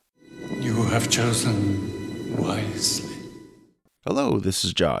have chosen wisely. Hello, this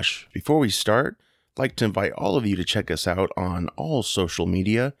is Josh. Before we start, I'd like to invite all of you to check us out on all social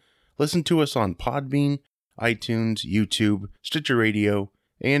media. Listen to us on Podbean, iTunes, YouTube, Stitcher Radio,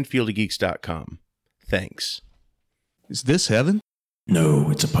 and fieldofgeeks.com. Thanks. Is this heaven?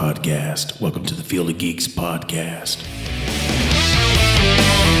 No, it's a podcast. Welcome to the Field of Geeks podcast.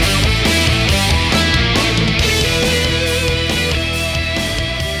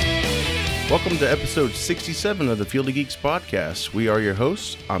 Welcome to episode 67 of the Field of Geeks podcast. We are your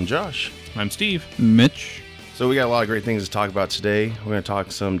hosts. I'm Josh. I'm Steve. Mitch. So we got a lot of great things to talk about today. We're going to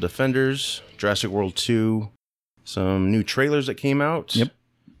talk some Defenders, Jurassic World 2, some new trailers that came out. Yep.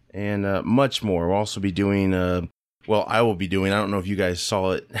 And much more. We'll also be doing, I will be doing, I don't know if you guys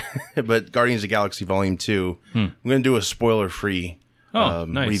saw it, but Guardians of the Galaxy Volume 2. I'm going to do a spoiler-free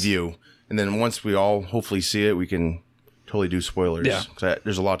nice. review. And then once we all hopefully see it, we can totally do spoilers. Yeah. 'Cause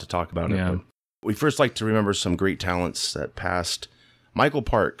there's a lot to talk about. Yeah. It, but we first like to remember some great talents that passed. Michael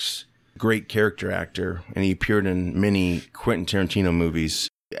Parks, great character actor, and he appeared in many Quentin Tarantino movies.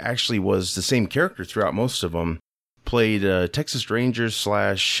 Actually was the same character throughout most of them. Played Texas Ranger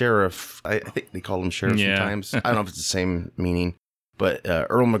 / sheriff. I think they call him sheriff sometimes. I don't know if it's the same meaning. But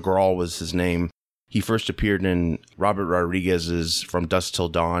Earl McGraw was his name. He first appeared in Robert Rodriguez's From Dusk Till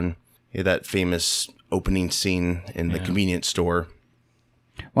Dawn. That famous opening scene in the convenience store.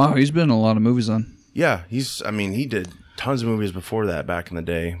 Wow, he's been in a lot of movies on. Yeah, he did tons of movies before that back in the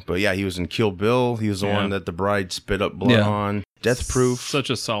day. But yeah, he was in Kill Bill. He was the one that the bride spit up blood on. Death Proof. Such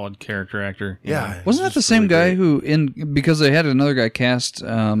a solid character actor. Yeah. Wasn't that the same guy who, because they had another guy cast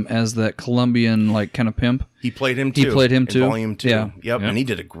as that Colombian, kind of pimp? He played him too. In Volume 2. Yeah. Yep, and he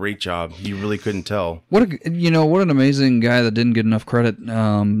did a great job. You really couldn't tell. What an amazing guy that didn't get enough credit.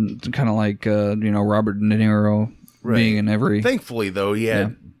 Kind of like Robert De Niro being in every. Thankfully, though, he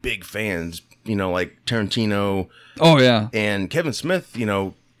had big fans. Like Tarantino. Oh yeah. And Kevin Smith.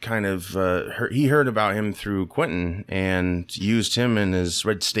 Kind of he heard about him through Quentin and used him in his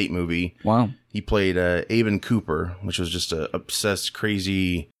Red State movie. Wow. He played Aben Cooper, which was just a obsessed,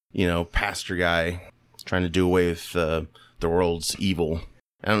 crazy, pastor guy trying to do away with the world's evil.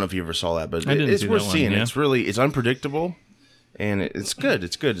 I don't know if you ever saw that, but it's worth seeing. Yeah. It's unpredictable, and it's good.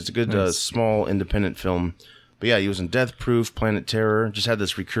 It's good. It's a good small independent film. But yeah, he was in Death Proof, Planet Terror. Just had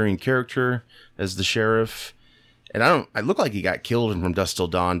this recurring character as the sheriff. And I look like he got killed in From Dusk Till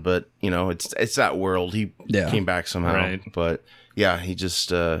Dawn, but it's that world. He came back somehow. Right. But yeah, he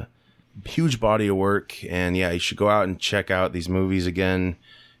just huge body of work, and yeah, you should go out and check out these movies again.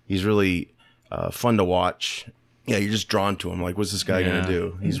 He's really fun to watch. Yeah, you're just drawn to him. Like, what's this guy gonna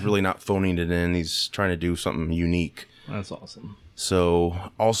do? He's really not phoning it in. He's trying to do something unique. That's awesome.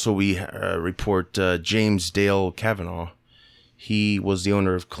 So also we report James Dale Kavanaugh. He was the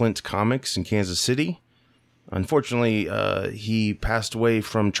owner of Clint Comics in Kansas City. Unfortunately, he passed away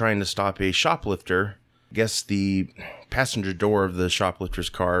from trying to stop a shoplifter. I guess the passenger door of the shoplifter's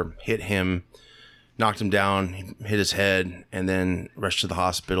car hit him, knocked him down, hit his head, and then rushed to the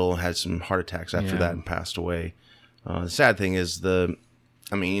hospital, had some heart attacks after that, and passed away. The sad thing is in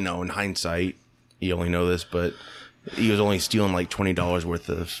hindsight, you only know this, but he was only stealing like $20 worth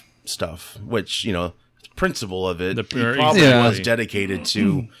of stuff, which, principle of it, he probably was dedicated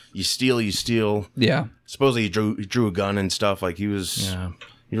to you steal. Yeah. Supposedly he drew a gun and stuff. Like he was,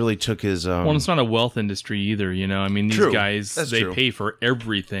 he really took his. Well, it's not a wealth industry either, these guys, they pay for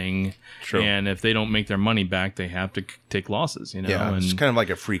everything. True. And if they don't make their money back, they have to take losses, Yeah, it's kind of like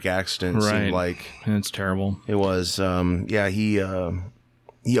a freak accident. Right. Seemed like. And it's terrible. It was, he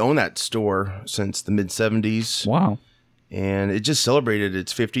owned that store since the mid-'70s. Wow. And it just celebrated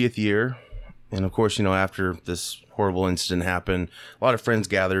its 50th year. And of course, after this horrible incident happened, a lot of friends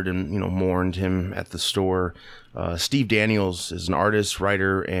gathered and, mourned him at the store. Steve Daniels is an artist,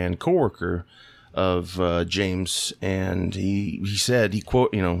 writer, and coworker of James. And he said,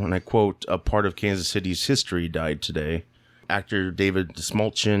 and I quote, "A part of Kansas City's history died today." Actor David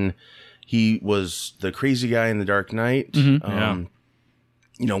Smolchin, he was the crazy guy in The Dark Knight. Mm-hmm.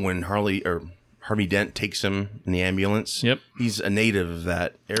 When Harvey Dent takes him in the ambulance. Yep. He's a native of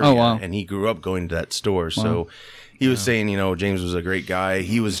that area. Oh, wow. And he grew up going to that store. Wow. So he was saying, James was a great guy.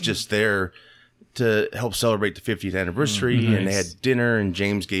 He was just there to help celebrate the 50th anniversary. Nice. And they had dinner, and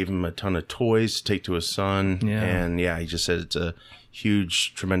James gave him a ton of toys to take to his son. Yeah. And he just said it's a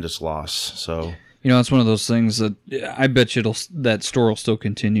huge, tremendous loss. So it's one of those things that I bet you that store will still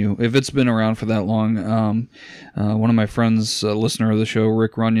continue if it's been around for that long. One of my friends, a listener of the show,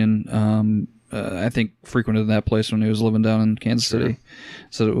 Rick Runyon, I think frequented that place when he was living down in Kansas City.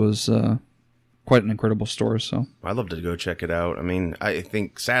 Said it was quite an incredible store. So I'd love to go check it out. I mean, I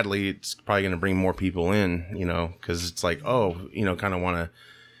think sadly it's probably going to bring more people in, because it's like, kind of want to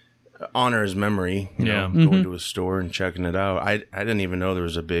honor his memory, going to a store and checking it out. I didn't even know there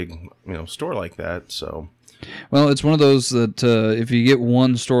was a big, store like that. So, well, it's one of those that if you get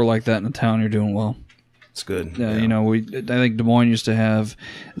one store like that in a town, you're doing well. It's good. I think Des Moines used to have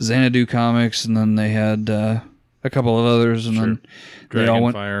Xanadu Comics, and then they had a couple of others, and then they all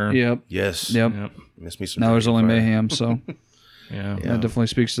went. Dragonfire. Yep. Yes. Yep. Miss me some. Now there's only Dragonfire. Mayhem, so Yeah. that definitely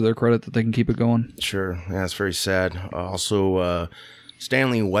speaks to their credit that they can keep it going. Sure. Yeah, it's very sad. Also,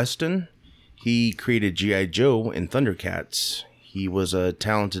 Stanley Weston, he created G.I. Joe and Thundercats. He was a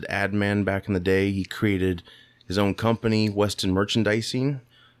talented ad man back in the day. He created his own company, Weston Merchandising.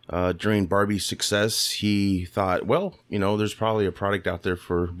 During Barbie's success, he thought, well, there's probably a product out there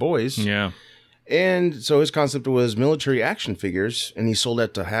for boys. Yeah. And so his concept was military action figures, and he sold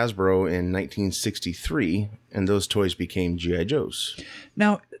that to Hasbro in 1963, and those toys became G.I. Joes.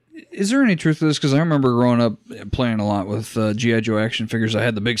 Now, is there any truth to this? Because I remember growing up playing a lot with G.I. Joe action figures. I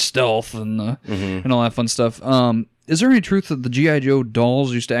had the big Stealth and all that fun stuff. Is there any truth that the G.I. Joe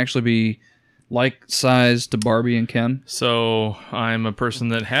dolls used to actually be like size to Barbie and Ken? So I'm a person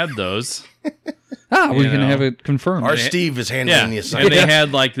that had those. We can have it confirmed. Our Steve is handling the And assignment. they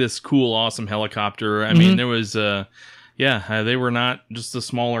had like this cool, awesome helicopter. I mean, there was, they were not just the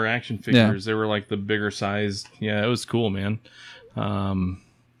smaller action figures. They were like the bigger size. Yeah, it was cool, man.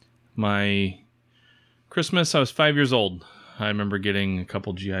 My Christmas, I was 5 years old. I remember getting a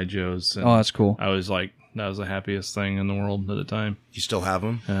couple G.I. Joes. And that's cool. I was like, that was the happiest thing in the world at the time. You still have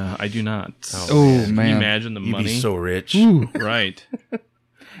them? I do not. Oh, Can man. you imagine the You'd money? be so rich. Right.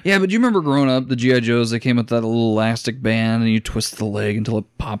 Yeah, but you remember growing up, the G.I. Joes, they came with that little elastic band, and you twist the leg until it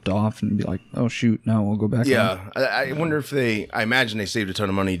popped off, and be like, oh, shoot, no, we'll go back on. Yeah, I wonder if I imagine they saved a ton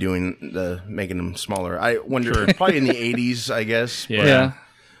of money making them smaller. I wonder, probably in the 80s, I guess. Yeah.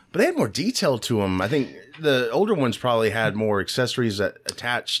 But they had more detail to them. I think the older ones probably had more accessories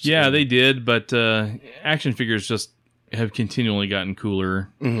attached. Yeah, they did, but action figures just have continually gotten cooler,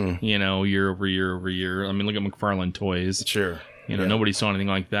 year over year over year. I mean, look at McFarlane Toys. Sure. Nobody saw anything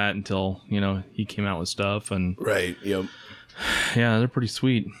like that until, he came out with stuff. And Right, yep. yeah, they're pretty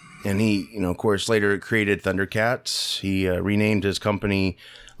sweet. And he, of course, later created Thundercats. He renamed his company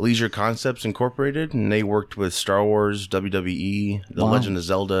Leisure Concepts Incorporated, and they worked with Star Wars, WWE, The Legend of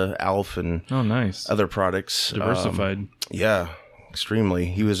Zelda, ALF, and Oh, nice. other products. Diversified. Yeah, extremely.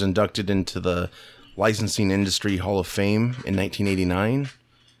 He was inducted into the Licensing Industry Hall of Fame in 1989,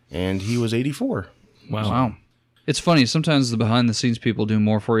 and he was 84. Wow. It's funny. Sometimes the behind-the-scenes people do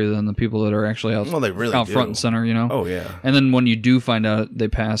more for you than the people that are actually out, Well, they really out do. front and center, Oh, yeah. And then when you do find out they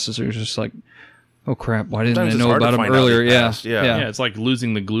pass, it's just like, oh, crap, why didn't Sometimes I it's know hard to about them find out earlier? they Yeah. passed. Yeah. Yeah, it's like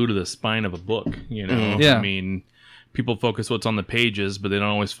losing the glue to the spine of a book, Yeah. I mean, people focus what's on the pages, but they don't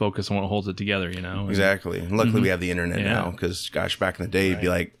always focus on what holds it together, And- Exactly. And luckily we have the internet Yeah. now, because, gosh, back in the day, it'd be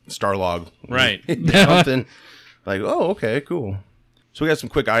like Starlog. Right. Something. Like, oh, okay, cool. So we got some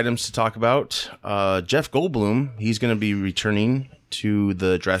quick items to talk about. Jeff Goldblum, he's going to be returning to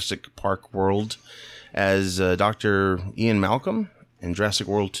the Jurassic Park world as Dr. Ian Malcolm in Jurassic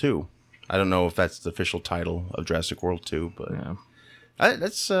World 2. I don't know if that's the official title of Jurassic World 2, but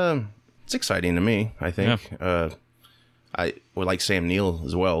that's it's exciting to me, I think. I would like Sam Neill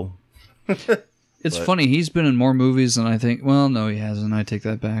as well. It's funny. He's been in more movies than I think. Well, no, he hasn't. I take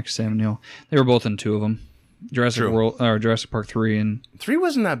that back. Sam Neill. They were both in two of them. Jurassic Park 3 and 3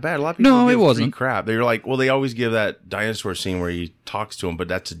 wasn't that bad. A lot of people give it wasn't. 3 crap. They're like, well, they always give that dinosaur scene where he talks to him, but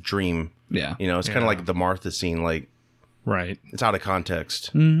that's a dream. yeah. It's kind of like the Martha scene. Like, Right. it's out of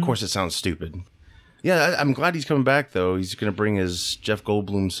context. Of course, it sounds stupid. Yeah, I'm glad he's coming back, though. He's going to bring his Jeff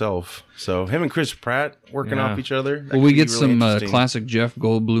Goldblum self. So him and Chris Pratt working off each other. Well, we get some classic Jeff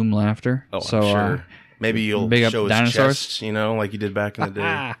Goldblum laughter. Oh, so, I'm sure. Maybe you'll big up show his dinosaurs? chest, like you did back in the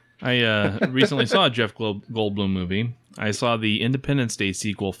day. I recently saw a Jeff Goldblum movie. I saw the Independence Day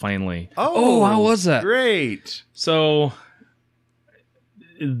sequel finally. Oh, how was that? Great. So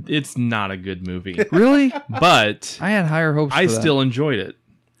it's not a good movie, Really? but I had higher hopes. I for that. still enjoyed it.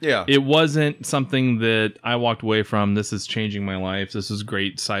 Yeah. It wasn't something that I walked away from. This is changing my life. This is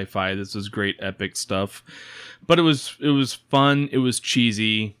great sci-fi. This is great epic stuff. But it was fun. It was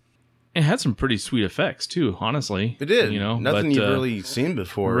cheesy. It had some pretty sweet effects too. Honestly, It did. Nothing Nothing you've really seen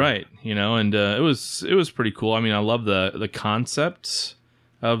before. right? And it was pretty cool. I mean, I love the concept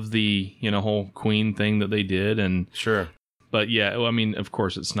of the whole Queen thing that they did, and Sure. but yeah, I mean, of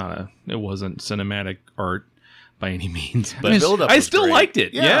course, it wasn't cinematic art. by any means, but mean, build-up I was still great. liked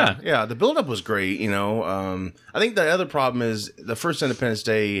it. Yeah. The build-up was great. I think the other problem is the first Independence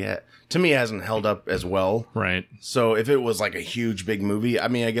Day to me hasn't held up as well. Right. So if it was like a huge big movie, I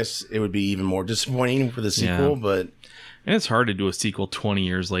mean, I guess it would be even more disappointing for the sequel. Yeah. But And it's hard to do a sequel 20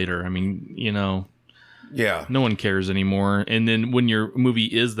 years later. I mean, yeah, no one cares anymore. And then when your movie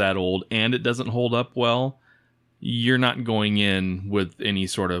is that old and it doesn't hold up well, you're not going in with any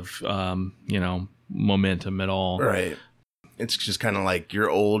sort of, momentum at all. right. It's just kind of like, you're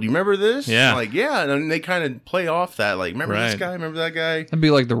old. You remember this? Yeah. Like, yeah. And they kind of play off that. Like, remember this Right. guy? Remember that guy? That'd be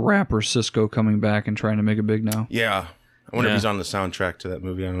like the rapper Cisco coming back and trying to make it big now. Yeah. I wonder Yeah. if he's on the soundtrack to that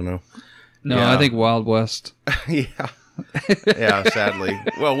movie. I don't know. No, Yeah. I think Wild West. Yeah. Yeah, sadly.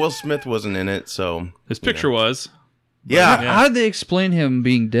 Well, Will Smith wasn't in it, so. His picture was. Yeah. Yeah. How did they explain him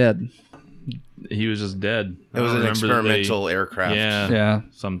being dead? He was just dead. It was I an don't remember that experimental aircraft. Yeah. Yeah.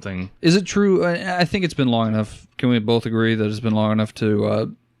 Something. Is it true? I think it's been long enough. Can we both agree that it's been long enough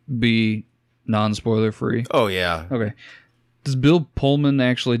to be non-spoiler free? Oh, yeah. Okay. Does Bill Pullman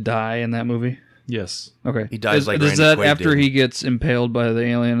actually die in that movie? Yes. Okay. He dies like Is Randy that Quaid after did. he gets impaled by the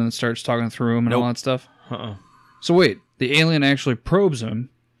alien and starts talking through him and all Nope. that stuff? Uh-uh. So wait, the alien actually probes him,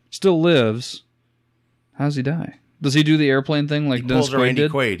 still lives. How does he die? Does he do the airplane thing like He Dennis pulls a Randy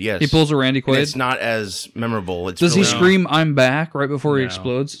did? Quaid, yes. He pulls a Randy And Quaid. it's not as memorable. It's Does he really- scream "I'm back" right before he No.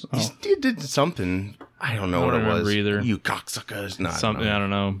 explodes? Oh. He did something. I don't know I what don't it was. remember either. You cocksuckers. No, Something, I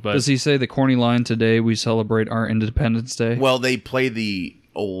don't know. But Does he say the corny line, "Today we celebrate our Independence Day"? Well, they play the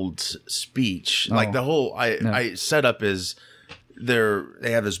old speech. Like Oh. the whole I setup is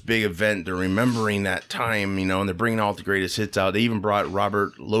they have this big event. They're remembering that time, and they're bringing all the greatest hits out. They even brought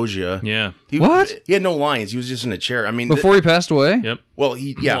Robert Loggia. yeah. What? He had no lines. He was just in a chair. I mean, Before he passed away? Yep.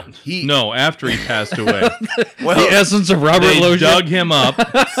 he No, after he passed away. Well, The essence of Robert They Loggia. dug him up.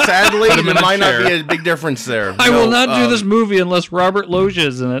 sadly, him there in a might not chair. be a big difference there. I will No, not do this movie unless Robert Loggia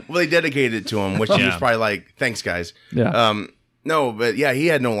is in it. Well, they dedicated it to him, which he was Yeah. probably like, "Thanks, guys." Yeah. No, but yeah, he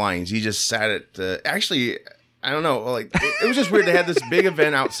had no lines. He just sat at. Actually, I don't know. Like it was just weird. They had this big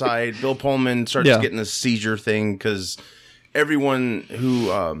event outside. Bill Pullman starts Yeah. getting this seizure thing because everyone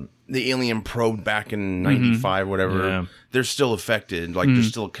who the alien probed back in '95, whatever, Yeah. they're still affected. Like they're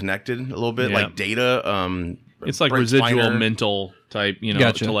still connected a little bit, Yeah. like Data. It's like Brent residual Spiner, mental type,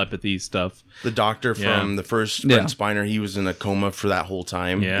 Gotcha. telepathy stuff. the doctor Yeah. from the first Yeah. Brent Spiner. He was in a coma for that whole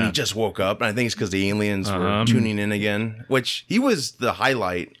time. Yeah. He just woke up, and I think it's because the aliens were Uh-huh. tuning in again. Which he was the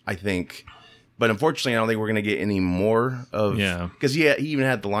highlight, I think. But unfortunately, I don't think we're gonna get any more of. Yeah. Because he even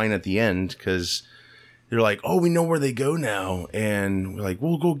had the line at the end because they're like, "Oh, we know where they go now," and we're like,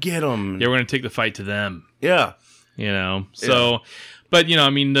 "We'll go get them." Yeah, we're going to take the fight to them, Yeah. So, but,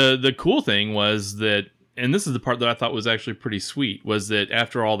 the cool thing was that, and this is the part that I thought was actually pretty sweet, was that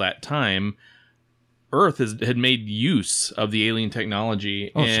after all that time, Earth had made use of the alien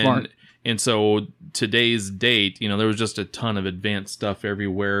technology. Oh, smart. And so today's date, there was just a ton of advanced stuff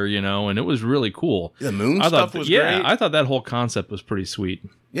everywhere, and it was really cool. The moon I stuff thought, was yeah, great. I thought that whole concept was pretty sweet.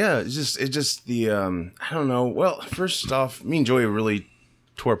 Yeah, it's just the I don't know. Well, first off, me and Joey really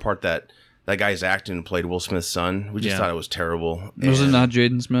tore apart that guy's acting who played Will Smith's son. We just Yeah. thought it was terrible. Was it And not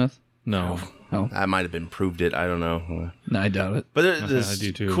Jaden Smith? No. that might have been proved it. I don't know. No, I doubt it. But this I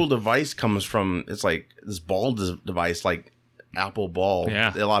do too. cool device comes from it's like this ball device, like Apple Ball.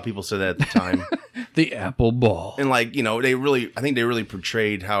 Yeah. A lot of people said that at the time, The Apple Ball. and I think they really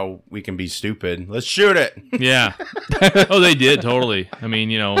portrayed how we can be stupid. Let's shoot it. Yeah. Oh, they did totally. I mean,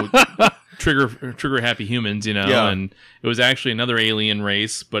 trigger happy humans, Yeah. and it was actually another alien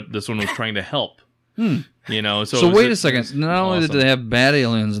race, but this one was trying to help. So, So it was wait a second. Not only did awesome. they have bad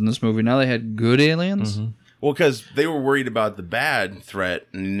aliens in this movie, now they had good aliens? Well, because they were worried about the bad threat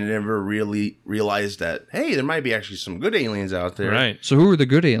and never really realized that, hey, there might be actually some good aliens out there. Right. So who were the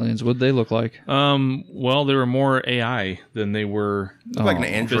good aliens? What'd they look like? Well, they were more AI than they were Looked like an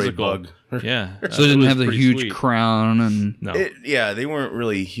android physical. bug. Yeah. So they didn't have the huge crown and... No. Yeah, they weren't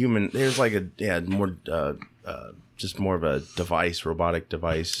really human. There's like more just more of a device, robotic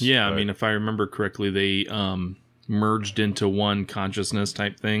device. Yeah, But- I mean, if I remember correctly, they merged into one consciousness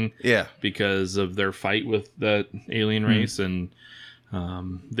type thing. yeah. Because of their fight with the alien race, and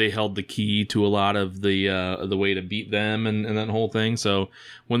they held the key to a lot of the way to beat them and that whole thing. So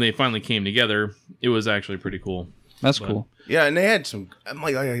when they finally came together, it was actually pretty cool. That's cool. Yeah, and they had some,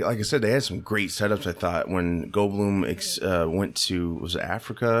 like I said, they had some great setups, I thought, when Goldblum went to, was it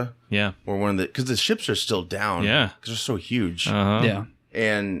Africa? Yeah. Or one of the, because the ships are still down. Yeah. Because they're so huge. Uh-huh. Yeah.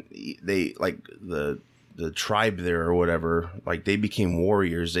 And they, like, the the tribe there or whatever, like they became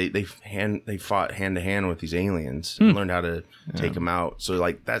warriors. They fought hand to hand with these aliens and learned how to take them out. So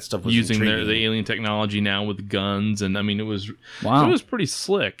like that stuff was using intriguing. the alien technology now with guns, and I mean it was pretty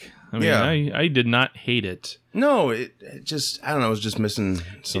slick. I mean, Yeah. I did not hate it. No, it just, I don't know, it was just missing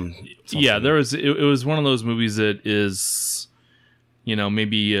something. Yeah, there was. It was one of those movies that is, you know,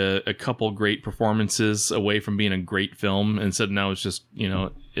 maybe a couple great performances away from being a great film. Instead, now it's just, you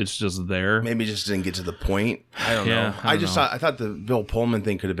know, it's just there. Maybe just didn't get to the point. I don't Yeah, know. I don't know. I thought the Bill Pullman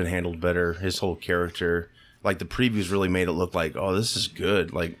thing could have been handled better. His whole character, like the previews really made it look like, oh, this is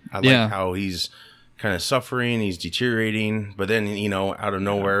good. Like I like how he's kind of suffering, he's deteriorating, but then, you know, out of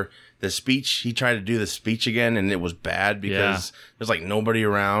nowhere, the speech, he tried to do the speech again and it was bad because there's like nobody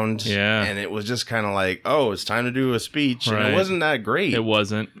around. Yeah. And it was just kind of like, oh, it's time to do a speech. And Right. it wasn't that great. It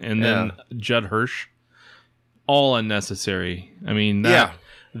wasn't. And then Judd Hirsch, all unnecessary. I mean, Yeah.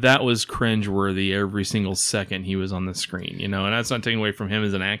 that was cringeworthy every single second he was on the screen, you know, and that's not taking away from him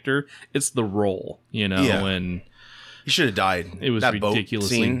as an actor. It's the role, you know, Yeah. and He should have died. it was That boat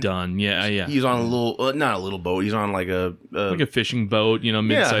ridiculously scene, done. Yeah, yeah. He's on a little, not a little boat. He's on like a Like a fishing boat, you know,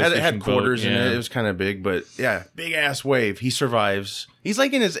 mid-sized it fishing had quarters boat. in Yeah. it. It was kind of big, but yeah, big ass wave. He survives. He's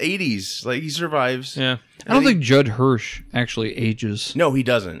like in his 80s. Like he survives. Yeah. I don't think Judd Hirsch actually ages. No, he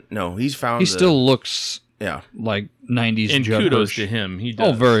doesn't. No, he's found. He still looks Yeah. like 90s And Judd kudos Hirsch. to him. He does.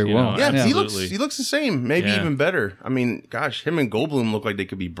 Oh, very you well. know, Yeah, absolutely. he looks the same. Maybe Yeah. even better. I mean, gosh, him and Goldblum look like they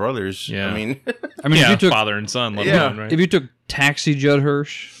could be brothers. Yeah. I mean, I mean, yeah, if you took father and son, let Yeah. alone, right? if you took Taxi Judd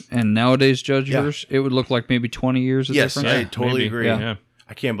Hirsch and nowadays Judd Yeah. Hirsch, it would look like maybe 20 years of yes, difference. I totally maybe. agree. Yeah.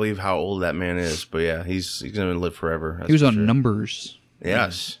 I can't believe how old that man is, but yeah, he's gonna live forever. that's He was for on sure. Numbers.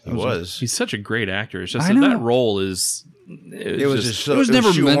 Yes, he was. He's such a great actor. It's just I that, know. that role is. It was just so, it was it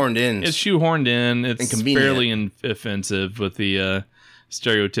was never meant- shoehorned in. It's shoehorned in. It's Inconvenient. fairly offensive with the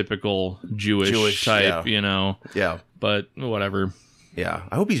stereotypical Jewish type, yeah. you know. Yeah, But whatever. yeah.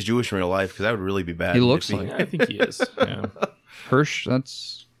 I hope he's Jewish in real life because that would really be bad. He if looks like I think he is. Yeah. Hirsch.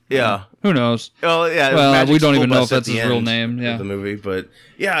 That's Yeah. who knows. Well, yeah. Well, Magic we don't even School know Bus if that's at the his real end name, yeah. of the movie, but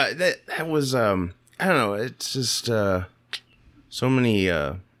yeah, that was. I don't know. It's just so many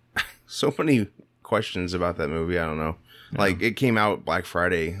questions about that movie. I don't know. Like it came out Black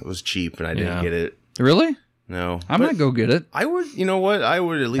Friday. It was cheap, and I didn't Yeah. get it. Really? No, I But might go get it I would. You know what? I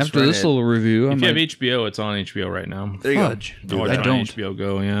would at least after rent this it. little review. I If you have might HBO, it's on HBO right now. There you fudge. go. Do Watch I it on don't. HBO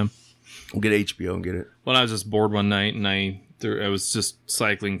Go, yeah. We'll get HBO and get it. Well, I was just bored one night and I was just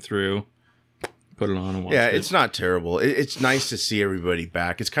cycling through, put it on and watched Yeah, it. it's not terrible. It's nice to see everybody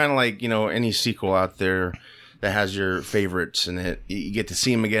back. It's kind of like, you know, any sequel out there that has your favorites and it you get to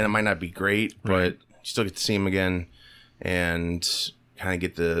see them again. It might not be great, but you still get to see them again and kind of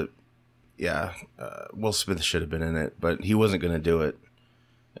get the Will Smith should have been in it, but he wasn't going to do it.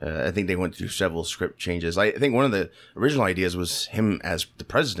 I think they went through several script changes. I think one of the original ideas was him as the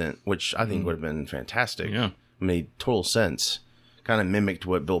president, which I think would have been fantastic. Yeah. Made total sense. Kind of mimicked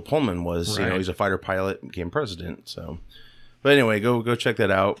what Bill Pullman was. You know, Right. he's a fighter pilot, became president. So, but anyway, go check that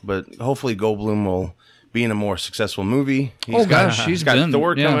out. But hopefully, Goldblum will be in a more successful movie. Oh, gosh, he's got been,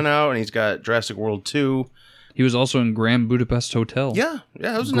 Thor yeah. coming out, and he's got Jurassic World 2. He was also in Grand Budapest Hotel. Yeah,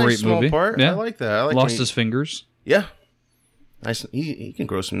 that was a Great nice small movie. part. Yeah. I like that. I like Lost when his fingers. Yeah. Nice. He can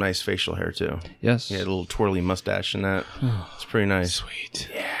grow some nice facial hair too. Yes. He had a little twirly mustache and that. It's pretty nice. Sweet.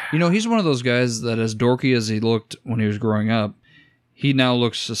 You know, he's one of those guys that, as dorky as he looked when he was growing up, he now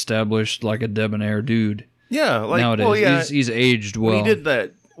looks established like a debonair dude. Yeah, like nowadays, well, yeah. he's aged well. When he did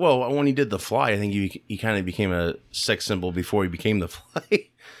that, when he did The Fly, I think he kind of became a sex symbol before he became The Fly.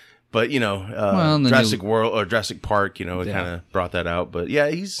 But you know, and then Jurassic World or Jurassic Park, you know, it kind of brought that out. But yeah,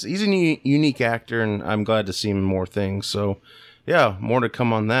 he's a unique actor, and I'm glad to see him in more things. So yeah, more to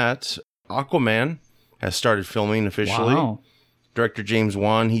come on that. Aquaman has started filming officially. Wow. Director James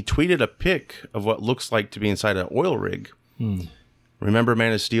Wan, he tweeted a pic of what looks like to be inside an oil rig. Remember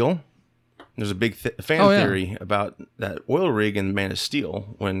Man of Steel? There's a big fan theory about that oil rig in Man of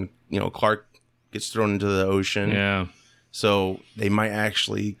Steel when, you know, Clark gets thrown into the ocean. Yeah. So they might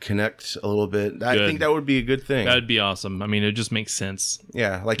actually connect a little bit. I Good. think that would be a good thing. That'd be awesome. I mean, it just makes sense.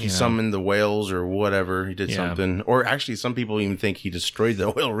 Yeah, like he summoned the whales or whatever. He did Yeah. something. Or actually, some people even think he destroyed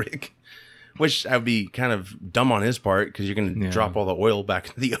the oil rig. Which that would be kind of dumb on his part because you're going to drop all the oil back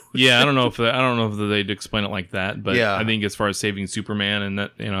into the ocean. Yeah, I don't know if they'd explain it like that, but Yeah. I think as far as saving Superman and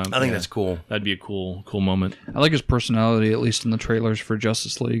that, you know, I think that's cool. that'd be a cool moment. I like his personality, at least in the trailers for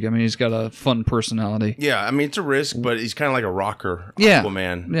Justice League. I mean, he's got a fun personality. Yeah, I mean it's a risk, but he's kind of like a rocker, Yeah.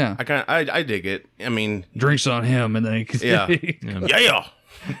 Aquaman. Yeah. I dig it. I mean, Drinks on him, and then he Yeah. yeah.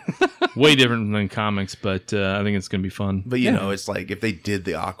 Way different than comics, but I think it's gonna be fun. But you know, it's like if they did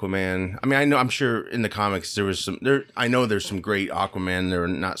the Aquaman. I mean, I'm sure in the comics there was some. I know there's some great Aquaman. They're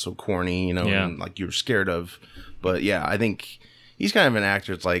not so corny, you know, and like you were scared of. But yeah, I think he's kind of an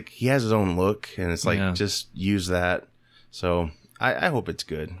actor. It's like he has his own look, and it's like just use that. So I hope it's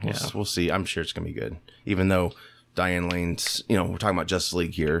good. We'll see. I'm sure it's gonna be good, even though Diane Lane's, you know, we're talking about Justice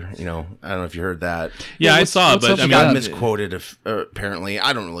League here. You know, I don't know if you heard that. Yeah, I saw it, but I mean, got misquoted. Apparently,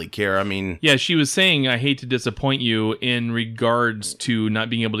 I don't really care. I mean, yeah, she was saying, "I hate to disappoint you" in regards to not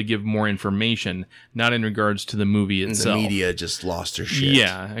being able to give more information, not in regards to the movie itself. The media just lost their shit.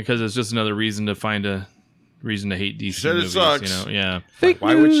 Yeah, because it's just another reason to find a reason to hate DC movies. Sucks. You know, yeah. Fake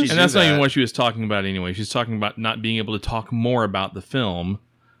Why would she? news. Do And that's that? not even what she was talking about anyway. She's talking about not being able to talk more about the film.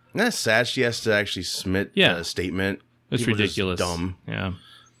 Isn't that sad? She has to actually submit a statement. It's People are just ridiculous. dumb. Yeah.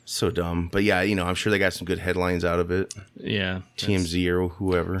 So dumb. But yeah, you know, I'm sure they got some good headlines out of it. Yeah. TMZ or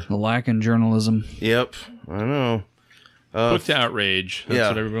whoever. The lack in journalism. Yep. I know. Quick to outrage. That's yeah.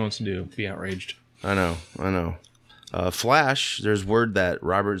 what everyone wants to do. Be outraged. I know. Flash, there's word that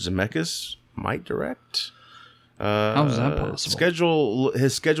Robert Zemeckis might direct. How is that possible?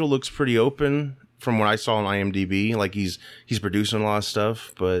 His schedule looks pretty open from what I saw on IMDb. Like he's producing a lot of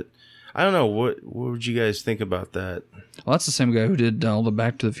stuff, but I don't know. What would you guys think about that? Well, that's the same guy who did all the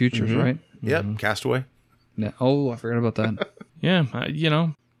Back to the Futures, right? Yep, Castaway. Yeah. Oh, I forgot about that. Yeah. You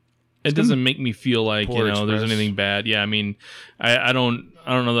know, it doesn't make me feel like, Polar you know, there's Express. anything bad. Yeah. I mean, I don't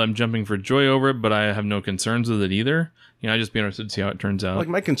know that I'm jumping for joy over it, but I have no concerns with it either. You know, I just be interested to see how it turns out. Like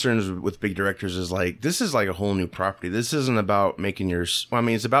my concerns with big directors is like this is like a whole new property. This isn't about making your. Well, I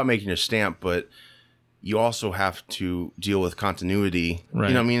mean, it's about making your stamp, but you also have to deal with continuity. Right.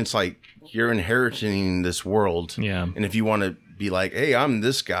 You know, what I mean, it's like you're inheriting this world. Yeah. And if you want to be like, hey, I'm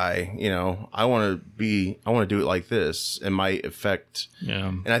this guy, you know, I want to do it like this. It might affect. Yeah.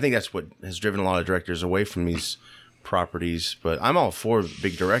 And I think that's what has driven a lot of directors away from these properties. But I'm all for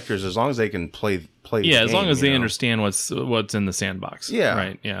big directors as long as they can play. Yeah, as long as they know? understand what's in the sandbox. Yeah.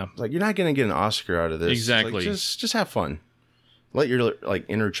 Right. Yeah. Like you're not going to get an Oscar out of this. Exactly. Like, just have fun. Let your like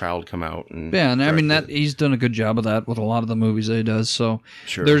inner child come out. And Yeah, and I mean direct that he's done a good job of that with a lot of the movies that he does. So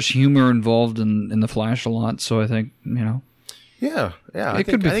Sure. there's humor involved in the Flash a lot. So I think Yeah. It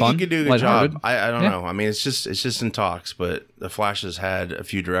could be I think fun, he could do a good lighthearted. job. I don't Yeah. know. I mean, it's just in talks, but the Flash has had a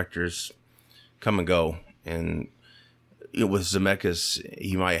few directors come and go, and with Zemeckis,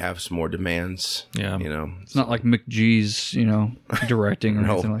 he might have some more demands. Yeah. You know, it's not like McGee's directing or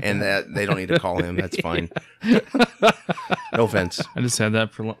no, anything like and that. that they don't need to call him. That's fine. No offense. I just had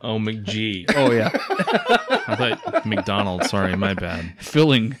that for McG. Oh yeah, I thought McDonald's. Sorry, my bad.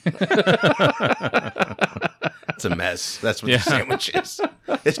 filling. It's a mess. That's what the sandwich is.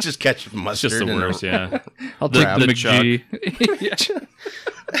 It's just ketchup and mustard. Just the and worst. Yeah. I'll take the the McGee.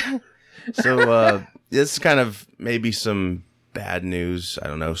 So this is kind of maybe some bad news. I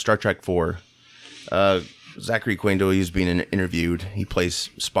don't know. Star Trek 4. Zachary Quinto, he's being interviewed. He plays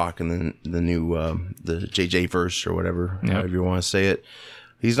Spock in the new the JJ verse or whatever, however you want to say it.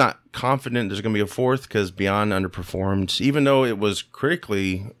 He's not confident there's going to be a fourth because Beyond underperformed, even though it was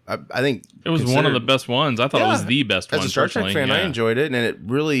critically. I think It was one of the best ones. I thought it was the best one. As a Star Trek fan, personally. I enjoyed it, and it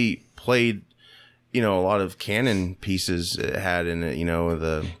really played, a lot of canon pieces it had in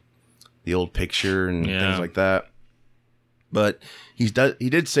it. The old picture and things like that. But he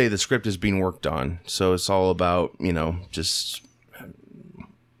did say the script is being worked on, so it's all about just.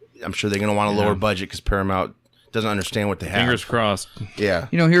 I'm sure they're going to want a lower budget because Paramount doesn't understand what they have. Fingers crossed. Yeah.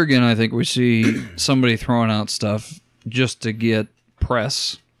 Here again, I think we see somebody throwing out stuff just to get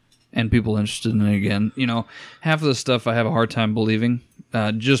press and people interested in it again. Half of the stuff I have a hard time believing,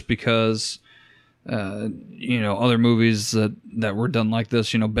 just because, other movies that were done like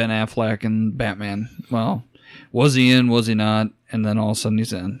this, Ben Affleck and Batman. Well, was he in? Was he not? And then all of a sudden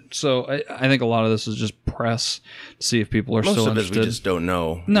he's in. So I think a lot of this is just press to see if people are Most still of it interested. we just don't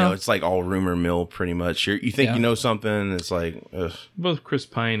know. No. It's like all rumor mill, pretty much. You think Yeah. you know something, it's like, ugh. Both Chris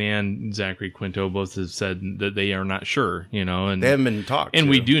Pine and Zachary Quinto both have said that they are not sure, and They haven't been talked and to.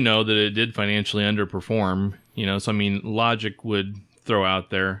 we do know that it did financially underperform, so I mean, logic would throw out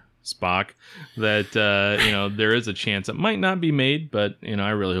there, Spock, that there is a chance it might not be made, but I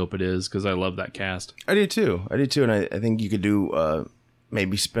really hope it is because I love that cast. I do too, and I think you could do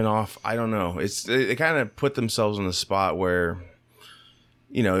maybe spin off. I don't know. They kind of put themselves in the spot where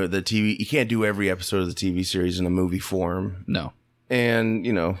the TV, you can't do every episode of the TV series in a movie form, No. and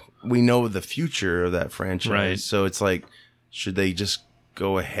we know the future of that franchise, Right. so it's like, should they just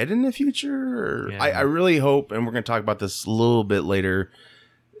go ahead in the future? Or Yeah. I really hope, and we're going to talk about this a little bit later,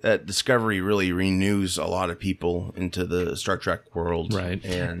 that Discovery really renews a lot of people into the Star Trek world. Right.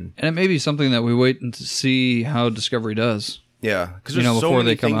 And And it may be something that we wait and to see how Discovery does. yeah, because You there's know, so before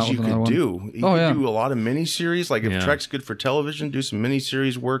many they come things out you with could another do. You Oh, could yeah. do a lot of miniseries. Like if Yeah. Trek's good for television, do some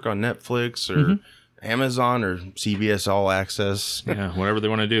miniseries work on Netflix or Mm-hmm. Amazon or CBS All Access. Yeah, whatever they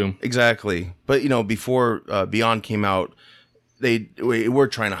want to do. Exactly. But, before Beyond came out, they were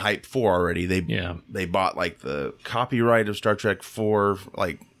trying to hype 4 already. They bought like the copyright of Star Trek 4,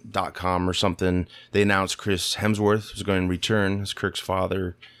 like .com or something. They announced Chris Hemsworth was going to return as Kirk's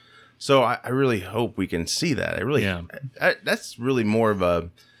father. So I really hope we can see that. That's really more of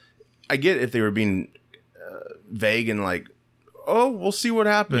a. I get if they were being vague and like, oh, we'll see what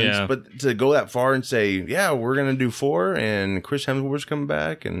happens. Yeah. But to go that far and say, yeah, we're gonna do 4, and Chris Hemsworth's coming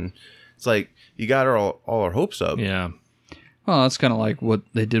back, and it's like you got all our hopes up. Yeah. Well, that's kind of like what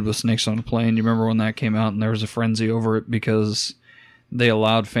they did with Snakes on a Plane. You remember when that came out and there was a frenzy over it because they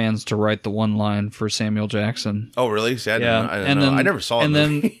allowed fans to write the one line for Samuel Jackson. Oh, really? See, I didn't and know. then I never saw it. And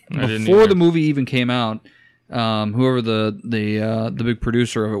then I didn't before either. the movie even came out, whoever the big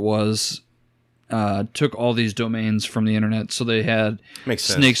producer of it was, took all these domains from the internet. So they had Makes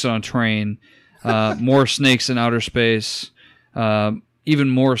sense. Snakes on a Train, more snakes in outer space, even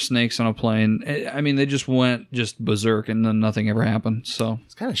more snakes on a plane. I mean, they just went berserk, and then nothing ever happened. So,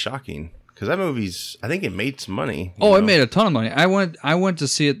 It's kind of shocking because that movie's. I think it made some money. oh, it made a ton of money. I went to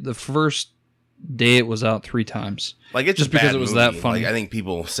see it the first day it was out 3 times. Like it's just a bad because it was that movie. funny. Like, I think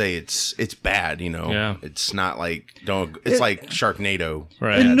people say it's bad. Yeah. It's not like It's like Sharknado.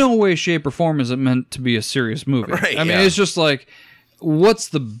 Right. In no way, shape, or form is it meant to be a serious movie. Right, I mean, yeah. it's just like, what's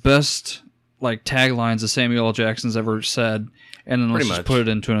the best like taglines that Samuel L. Jackson's ever said, and then let's Pretty just much. put it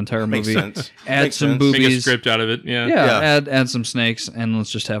into an entire Makes movie. sense. Add Makes some sense. boobies. Make a script out of it. Yeah. Yeah, add some snakes, and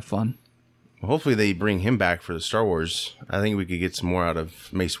let's just have fun. Well, hopefully they bring him back for the Star Wars. I think we could get some more out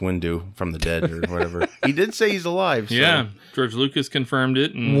of Mace Windu from the dead or whatever. He did say he's alive. So. Yeah. George Lucas confirmed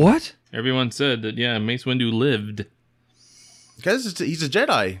it. And What? Everyone said that, Mace Windu lived. Because he's a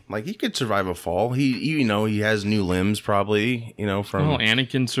Jedi. Like, he could survive a fall. He has new limbs probably, from... Well,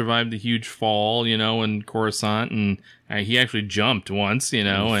 Anakin survived the huge fall, in Coruscant, and he actually jumped once, and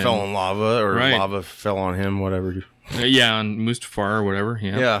fell in lava, or Right. lava fell on him, whatever. on Mustafar or whatever.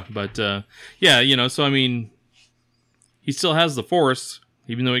 Yeah. Yeah. But, so I mean, he still has the Force,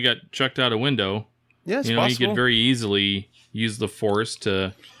 even though he got chucked out a window. Yeah, it's He possible. could very easily use the Force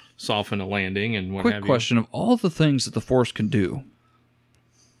to soften a landing and what Quick have question: of all the things that the Force can do,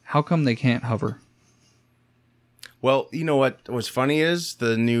 how come they can't hover? Well, you know what's funny is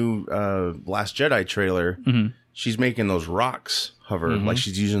the new Last Jedi trailer. Mm-hmm. She's making those rocks hover, like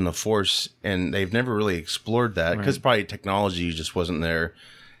she's using the Force, and they've never really explored that because probably technology just wasn't there.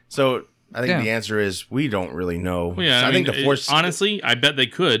 So I think Yeah. the answer is we don't really know. you. Yeah, So I think the Force. honestly, I bet they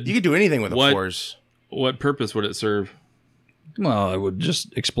could. you could do anything with the What- Force. What purpose would it serve? Well, it would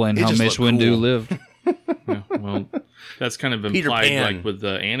just explain It how just Mace looked Windu cool. lived. Yeah, well, that's kind of Peter implied, Pan. like with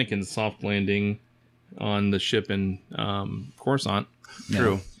the Anakin's soft landing on the ship in Coruscant.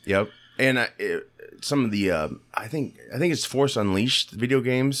 True. Yep. And some of the I think it's Force Unleashed video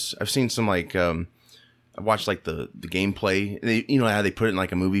games. I've seen some like I watched like the gameplay. They, how they put it in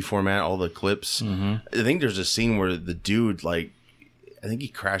like a movie format, all the clips. I think there's a scene where the dude I think he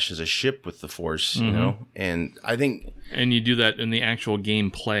crashes a ship with the Force, and I think And you do that in the actual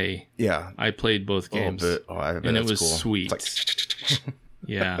gameplay. yeah. I played both games, I bet and it that's was cool. sweet. It's like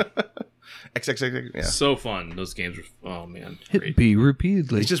Yeah, XXX. Yeah. so fun. Those games were, oh man, Hit great. B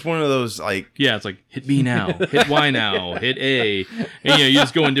repeatedly. It's just one of those like Yeah, it's like hit B now, hit Y now, hit A, and you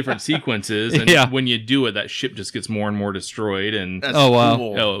just go in different sequences. And Yeah. when you do it, that ship just gets more and more destroyed. And that's Oh, wow.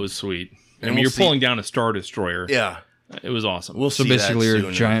 cool. oh, it was sweet. I mean, we'll you're see- pulling down a Star Destroyer. Yeah. It was awesome. We'll So see basically that you're a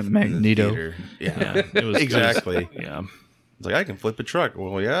soon giant in the Magneto. theater. Yeah. yeah, it was Exactly. Yeah. It's like, I can flip a truck.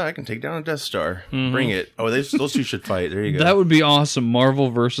 Well, yeah, I can take down a Death Star. Bring it. Oh, those two should fight. There you go. That would be awesome. Marvel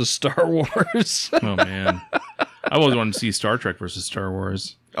versus Star Wars. Oh man, I always wanted to see Star Trek versus Star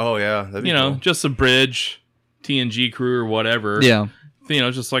Wars. Oh, yeah. That'd be cool. Just a bridge, TNG crew or whatever. yeah.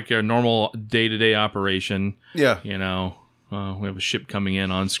 Just like a normal day-to-day operation. Yeah. We have a ship coming in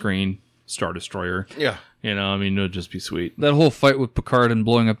on screen, Star Destroyer. Yeah. I mean, it would just be sweet. That whole fight with Picard and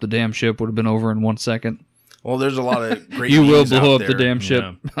blowing up the damn ship would have been over in 1 second. Well, there's a lot of great You will memes blow out up the there. damn ship.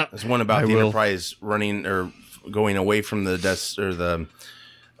 Yeah. There's one about I the will. Enterprise running or going away from the Death or the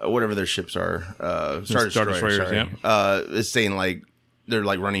whatever their ships are. Star Star Destroyer, Destroyers, sorry. It's saying like they're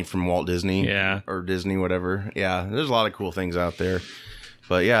like running from Walt Disney. Yeah. Or Disney, whatever. Yeah. There's a lot of cool things out there.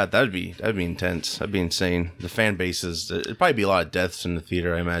 But yeah, that'd be intense. That'd be insane. The fan bases, it'd probably be a lot of deaths in the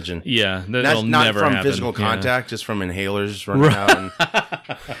theater, I imagine. Yeah, That's that'll not never from happen. physical Yeah. contact, just from inhalers running out.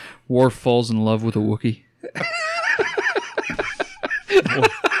 And, Worf falls in love with a Wookiee.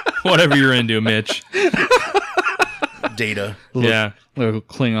 Whatever you're into, Mitch. Data. Yeah. Little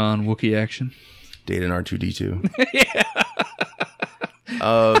Klingon Wookiee action. Data and R2D2.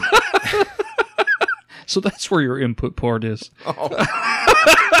 So that's where your input part is.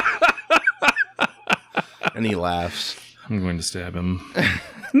 And he laughs. I'm going to stab him.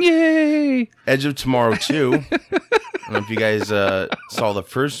 Yay! Edge of Tomorrow 2. I don't know if you guys saw the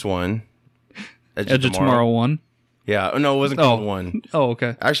first one. Edge of Tomorrow 1. Yeah. Oh, no, it wasn't called 1. Oh,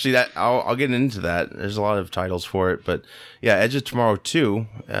 okay. Actually, that I'll get into that. There's a lot of titles for it, but yeah, Edge of Tomorrow 2.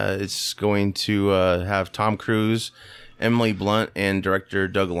 It's going to have Tom Cruise, Emily Blunt, and director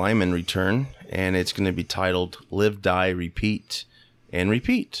Doug Liman return, and it's going to be titled Live, Die, Repeat, and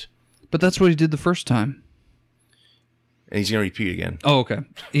Repeat. But that's what he did the first time. And he's going to repeat again. Oh, okay.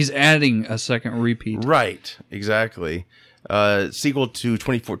 He's adding a second repeat. Right, exactly. Sequel to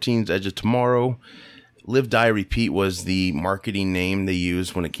 2014's Edge of Tomorrow. Live, Die, Repeat was the marketing name they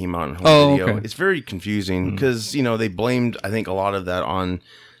used when it came out in home video. Okay. It's very confusing because, they blamed, I think, a lot of that on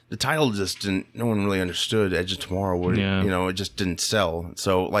the title. Just didn't, no one really understood Edge of Tomorrow. Where, it just didn't sell.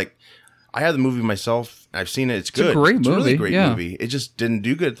 So, like, I have the movie myself. I've seen it. It's good. a great It's a really movie, great yeah. movie. It just didn't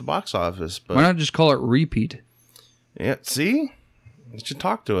do good at the box office. But Why not just call it Repeat yeah, see? You should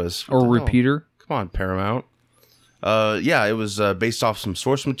talk to us. What or the hell? Repeater? Come on, Paramount. Yeah, it was based off some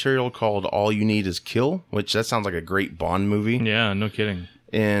source material called All You Need Is Kill, which that sounds like a great Bond movie. Yeah, no kidding.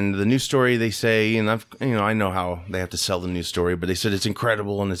 And the news story, they say, and I know how they have to sell the news story, but they said it's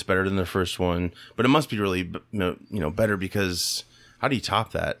incredible and it's better than the first one. But it must be really, better because how do you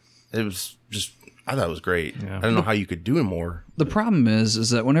top that? It was just, I thought it was great. Yeah. I don't know how you could do more. The problem is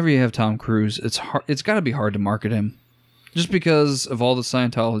that whenever you have Tom Cruise, it's hard. It's got to be hard to market him, just because of all the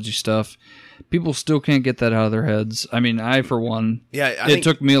Scientology stuff. People still can't get that out of their heads. I mean, I for one, it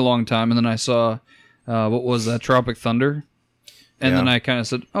took me a long time, and then I saw what was that, Tropic Thunder, and then I kind of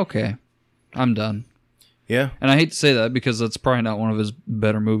said, okay, I'm done. Yeah. And I hate to say that because that's probably not one of his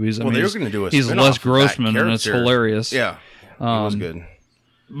better movies. I mean, they were going to do a he's spin-off Les of that Grossman, and it's character. hilarious. Yeah. It was good.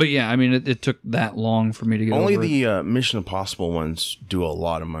 But yeah, I mean, it took that long for me to get Only over it. the Mission Impossible ones do a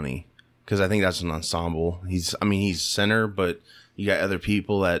lot of money because I think that's an ensemble. He's center, but you got other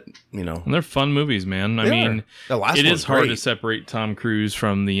people that And they're fun movies, man. I They mean, are. The last it one's is hard great. to separate Tom Cruise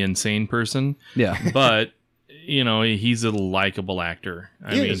from the insane person. Yeah. But he's a likable actor.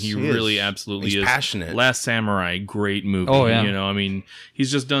 He really absolutely He's is. passionate. Last Samurai, great movie. Oh, yeah.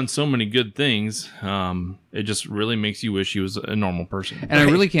 He's just done so many good things. It just really makes you wish he was a normal person. And I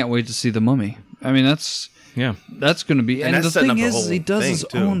really can't wait to see The Mummy. I mean, that's going to be... And that's the setting thing up the is, whole he does thing, his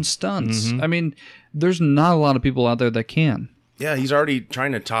too. own stunts. Mm-hmm. I mean, there's not a lot of people out there that can. Yeah, he's already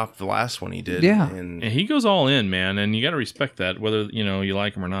trying to top the last one he did. Yeah. And And he goes all in, man, and you got to respect that, whether you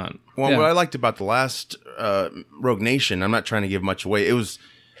like him or not. well, Yeah. what I liked about the last Rogue Nation, I'm not trying to give much away.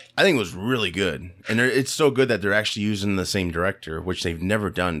 I think it was really good, and it's so good that they're actually using the same director, which they've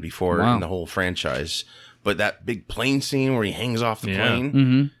never done before Wow. in the whole franchise. But that big plane scene where he hangs off the Yeah. plane,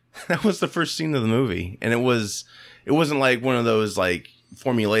 Mm-hmm. that was the first scene of the movie, and it wasn't like one of those like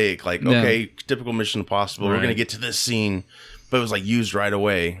formulaic, like Yeah. okay, typical Mission Impossible. We're Right. gonna get to this scene. But it was like used right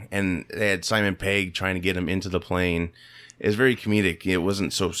away, and they had Simon Pegg trying to get him into the plane. It was very comedic. It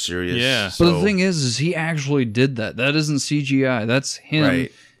wasn't so serious. Yeah. But So, the thing is he actually did that. That isn't CGI. That's him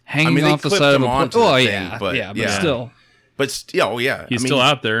Right. hanging they off the clipped side of him a onto plane. the Oh, thing, yeah. but But yeah. still. He's still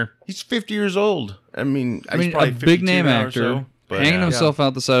out there. He's 50 years old. I mean, I mean, he's probably a big 52 name now or actor so, but hanging yeah. himself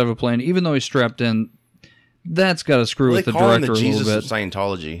out the side of a plane, even though he's strapped in. That's got to screw Well, with they the call him director the a Jesus little of bit.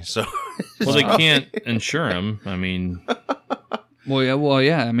 Scientology. So Well, they can't insure him. I mean, Well,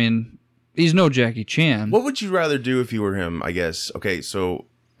 yeah. I mean, he's no Jackie Chan. what would you rather do if you were him? I guess. Okay, so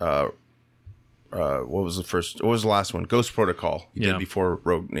what was the last one? Ghost Protocol. You Yeah. did before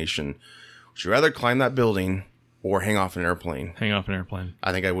Rogue Nation. Would you rather climb that building or hang off an airplane? hang off an airplane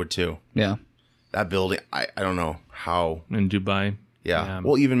I think I would too. Yeah. That building, I don't know how. in Dubai. Yeah. Yeah.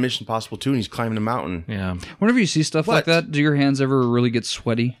 Well, even Mission Impossible 2, and he's climbing a mountain. Yeah. Whenever you see stuff like What? that, do your hands ever really get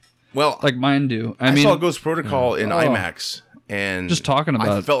sweaty? Well, Like mine do. I I mean, saw Ghost Protocol in Oh. IMAX, and Just talking about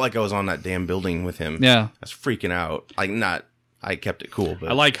I it. felt like I was on that damn building with him. Yeah. I was freaking out. I kept it cool, but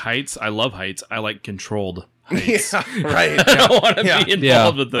I like heights. I love heights. I like controlled heights. yeah, right. I don't want to Yeah. be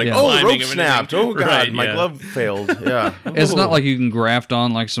involved with the Yeah. Oh, climbing rope of anything. snapped. Oh god, Right, my yeah. glove failed. Yeah, it's Ooh. not like you can graft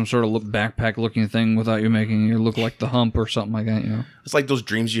on like some sort of backpack looking thing without you making you look like the hump or something like that, you know? It's like those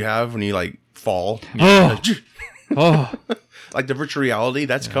dreams you have when you like fall. Oh. Oh, like the virtual reality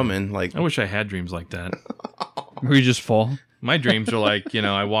that's coming. Like, I wish I had dreams like that. Where you just fall. My dreams are like,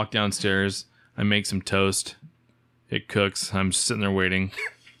 I walk downstairs, I make some toast, it cooks, I'm just sitting there waiting.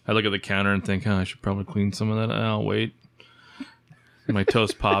 I look at the counter and think, I should probably clean some of that. I'll wait. My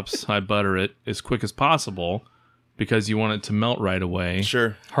toast pops, I butter it as quick as possible because you want it to melt right away.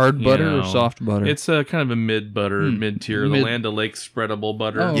 sure. Hard butter You or know, soft butter? It's a kind of a mid-tier, Mid- the Land O'Lakes spreadable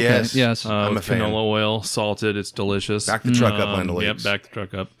butter. Oh, okay. Yes. Yes. I'm a With fan. canola oil, salted, it's delicious. Back the truck up, Land O'Lakes. Yep, back the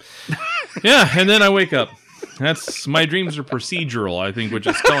truck up. Yeah, and then I wake up. That's my dreams are procedural, I think, which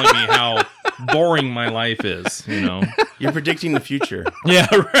is telling me how boring my life is, You're predicting the future. Yeah,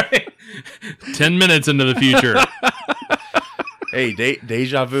 right. 10 minutes into the future. Hey,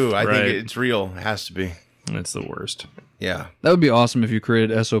 deja vu. I Right. think it's real. It has to be. That's the worst. Yeah. That would be awesome if you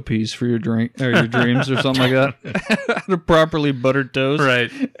created SOPs for your drink or your dreams or something like that. A properly buttered toast.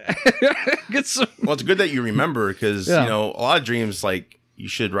 Right. Get some. Well, it's good that you remember because, Yeah. a lot of dreams, like, you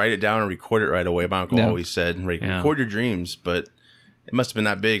should write it down and record it right away. My uncle Yeah. always said, Yeah. record your dreams, but it must have been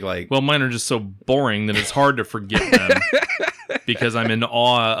that big. Like, Well, mine are just so boring that it's hard to forget them because I'm in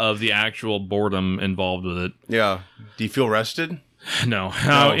awe of the actual boredom involved with it. yeah. Do you feel rested? No.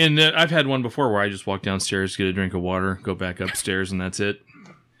 I've had one before where I just walk downstairs, get a drink of water, go back upstairs, and that's it.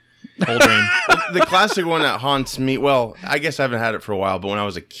 Whole dream. The classic one that haunts me, well, I guess I haven't had it for a while, but when I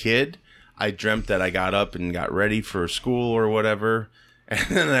was a kid, I dreamt that I got up and got ready for school or whatever, and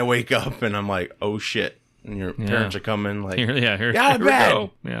then I wake up and I'm like, oh shit. And your parents are coming, like, Here Get out of we bed.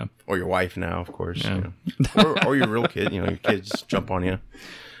 go. Yeah. or your wife now, of course, Yeah. or your real kid, your kids jump on you.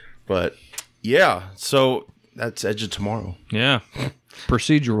 But yeah, so that's Edge of Tomorrow. Yeah.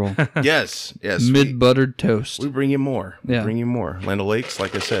 Procedural. Yes, Mid buttered toast. we bring you more. Yeah. We bring you more. Land O'Lakes,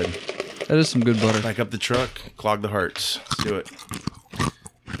 like I said, That is some good butter. back up the truck, clog the hearts. Let's do it.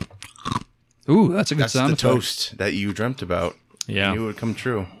 Ooh, that's a good That's sound the effect. toast that you dreamt about. Yeah. You knew it would come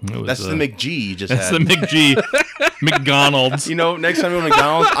true. was, That's the McG you just That's had. the McG. McDonald's. Next time we go to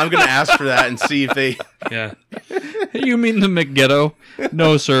McDonald's, I'm going to ask for that and see if they... Yeah. You mean the McGhetto?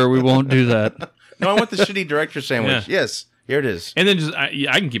 No, sir, we won't do that. No, I want the shitty director sandwich. Yeah. Yes, here it is. And then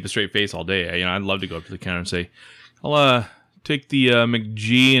I can keep a straight face all day. I'd love to go up to the counter and say, I'll take the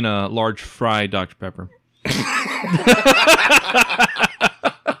McG and a large fry Dr. Pepper.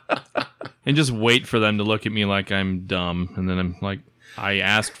 And just wait for them to look at me like I'm dumb. And then I'm like, I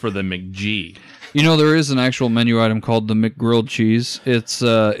asked for the McG. There is an actual menu item called the McGrilled cheese. It's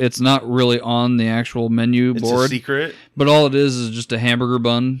not really on the actual menu It's board, a secret. but all it is just a hamburger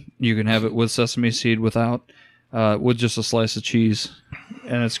bun. You can have it with sesame seed, without, with just a slice of cheese,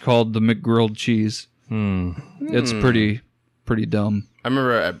 and it's called the McGrilled cheese. It's pretty dumb. I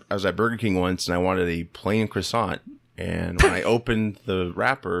remember I was at Burger King once and I wanted a plain croissant. And when I opened the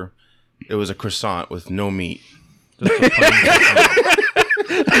wrapper, it was a croissant with no meat. You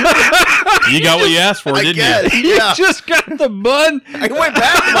got what you asked for, didn't you? You Yeah. just got the bun. I went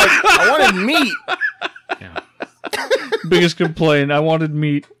back. I'm like, I wanted meat. Yeah. Biggest complaint. I wanted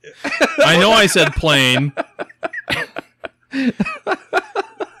meat. I know I said plain.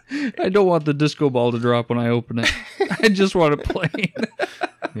 I don't want the disco ball to drop when I open it. I just want it plain.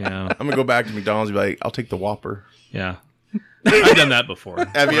 Yeah. I'm going to go back to McDonald's and be like, I'll take the Whopper. Yeah. I've done that before.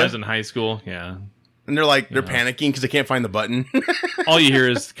 Have When you? I was in high school. Yeah. And they're like, they're panicking because they can't find the button. All you hear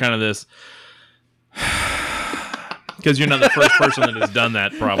is kind of this. Because you're not the first person that has done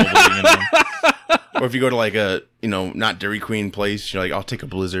that, probably. Or if you go to like a, not Dairy Queen place, you're like, I'll take a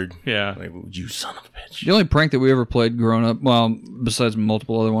Blizzard. Yeah. Like, you son of a bitch. The only prank that we ever played growing up, well, besides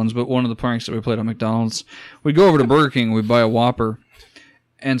multiple other ones, but one of the pranks that we played on McDonald's, we'd go over to Burger King, we'd buy a Whopper,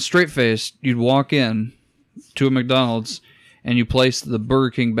 and straight-faced, you'd walk in to a McDonald's, and you place the Burger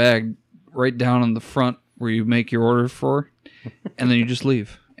King bag right down in the front where you make your order for, and then you just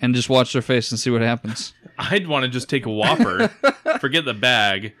leave and just watch their face and see what happens. I'd want to just take a Whopper, forget the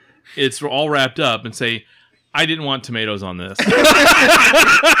bag, it's all wrapped up, and say, I didn't want tomatoes on this.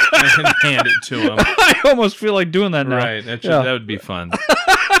 And hand it to him. I almost feel like doing that now. Right. That would be fun.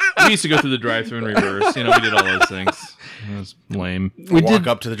 We used to go through the drive-thru in reverse. We did all those things. It was lame. We Walk did.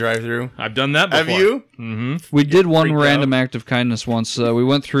 up to the drive-thru. I've done that before. Have you? We did one freaked random act of kindness once. We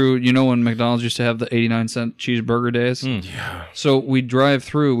went through, when McDonald's used to have the 89-cent cheeseburger days? Yeah. So we'd drive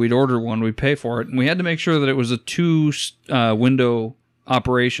through, we'd order one, we'd pay for it, and we had to make sure that it was a two-window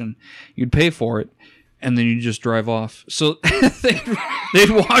operation. You'd pay for it, and then you'd just drive off. So they'd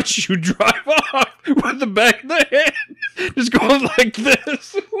watch you drive off with the back of the hand just going like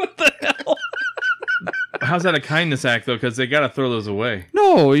this. What the hell? How's that a kindness act, though? Because they got to throw those away.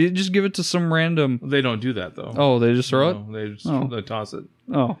 No, you just give it to some random... They don't do that, though. Oh, they just throw it? No, they just Oh. they toss it.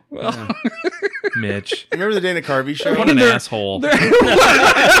 Oh. Well. Mitch. Remember the Dana Carvey show? What an asshole. Remember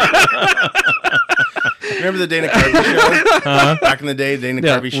the Dana Carvey show? Back in the day, Dana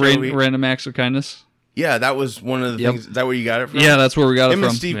Carvey show. Random acts of kindness. Yeah, that was one of the things. Is that where you got it from? Yeah, that's where we got it Him from.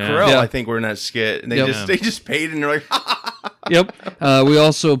 and Steve Yeah. Carell, Yeah. I think, were in that skit, and they just paid, and they're like, Yep. We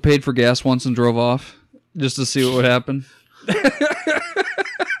also paid for gas once and drove off just to see what would happen.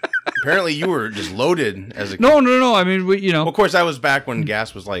 apparently you were just loaded as a kid. No. I mean, Well, of course, that was back when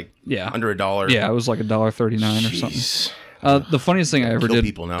gas was like Yeah. under $1. Yeah, it was like $1.39 or something. Jeez. The funniest thing I ever Kill did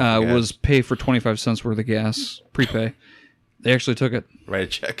people now for gas. was pay for 25 cents worth of gas, prepay. They actually took it. Write a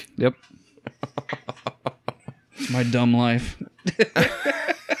check. Yep. It's my dumb life.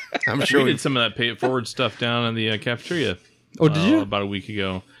 I'm sure We did some of that pay it forward stuff down in the cafeteria. Oh, did you? About a week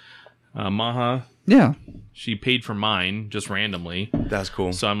ago. Maha, Yeah. she paid for mine just randomly. that's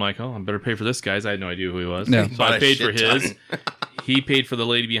cool. So I'm like, oh, I better pay for this guy's. I had no idea who he was. Yeah. So I Bought a paid for shit ton. his. He paid for the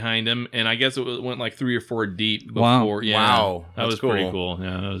lady behind him, and I guess it went like 3 or 4 deep before. Wow. Yeah, Wow. that That's was pretty cool. cool.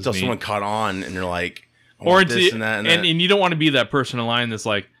 Yeah, that was Until neat. someone caught on, and they're like, I Or want it's this and that and that. and you don't want to be that person in line that's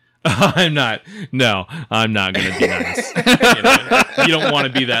like, I'm not going to be nice. You don't want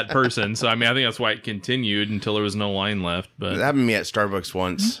to be that person. So, I mean, I think that's why it continued until there was no line left. But That happened to me at Starbucks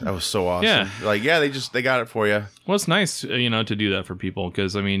once. That was so awesome. Yeah. Like, yeah, they got it for you. well, it's nice, to do that for people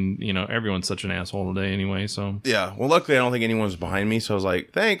because, I mean, everyone's such an asshole today anyway. So, Yeah. Well, luckily, I don't think anyone was behind me, so I was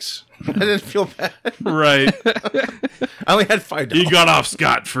like, thanks. I didn't feel bad. right. I only had $5. You got off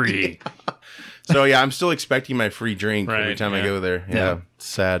scot-free. So, yeah, I'm still expecting my free drink every Right, time I yeah. go there. Yeah. It's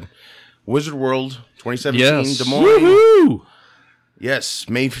sad. Wizard World 2017, Yes. Des Moines. Woo! Yes,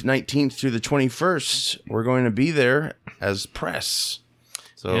 May 19th through the 21st. We're going to be there as press.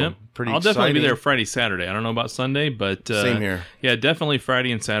 So, Yep. pretty I'll definitely be exciting. there Friday, Saturday. I don't know about Sunday, but Same here. Yeah, definitely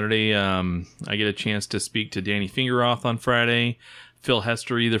Friday and Saturday. I get a chance to speak to Danny Fingeroth on Friday, Phil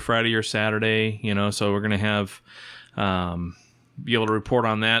Hester either Friday or Saturday. So we're gonna have be able to report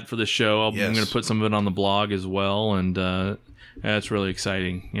on that for the show. I'm Yes. gonna put some of it on the blog as well, and that's really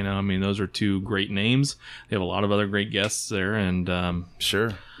exciting. I mean, those are 2 great names. They have a lot of other great guests there, and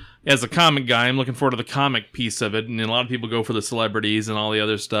Sure. as a comic guy, I'm looking forward to the comic piece of it. And a lot of people go for the celebrities and all the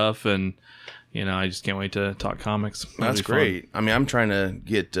other stuff. And, I just can't wait to talk comics. It'll That's be fun. great. I mean, I'm trying to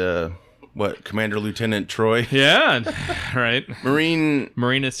get, Commander Lieutenant Troy. Yeah, right. Marine.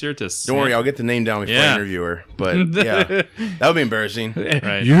 Marina Sirtis. Don't worry, I'll get the name down before I Yeah. interview her. But, yeah, that would be embarrassing.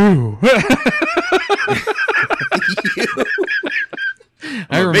 Right. You.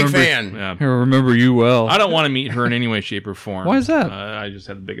 I'm a big fan. Yeah. I remember you well. I don't want to meet her in any way, shape, or form. Why is that? I just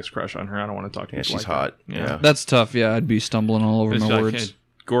had the biggest crush on her. I don't want to talk to Yeah, people she's like hot. that. Yeah. That's tough. Yeah, I'd be stumbling all over It's my like, words. hey,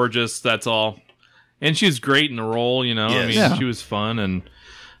 gorgeous. That's all. And she was great in the role. I Yes. mean, Yeah. she was fun, and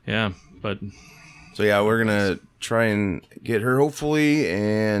but So, yeah, we're going to try and get her, hopefully.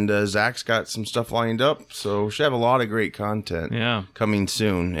 And Zach's got some stuff lined up. So, we should have a lot of great content yeah. coming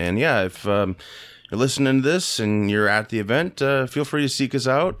soon. And, yeah, if you're listening to this and you're at the event, feel free to seek us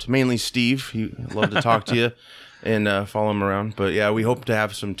out. Mainly Steve. He'd love to talk to you and follow him around. But, yeah, we hope to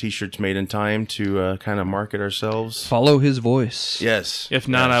have some T-shirts made in time to kind of market ourselves. Follow his voice. Yes. If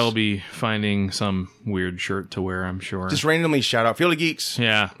not, yes. I will be finding some weird shirt to wear, I'm sure. Just randomly shout out Field of Geeks.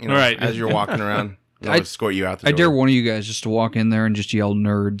 yeah. You know, All right. as you're walking around. I'll I- escort you out the I door. dare one of you guys just to walk in there and just yell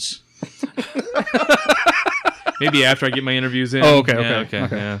nerds. Maybe after I get my interviews in. Oh, okay, Yeah, okay,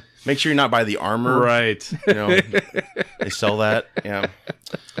 okay. Yeah. Make sure you're not by the armor. Right. You know, they sell that. Yeah.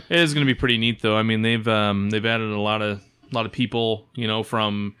 It is going to be pretty neat, though. I mean, they've added a lot of people,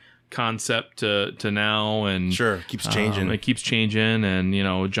 from concept to now, and Sure. Keeps changing. It keeps changing,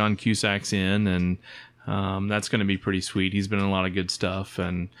 and John Cusack's in, and that's going to be pretty sweet. He's been in a lot of good stuff,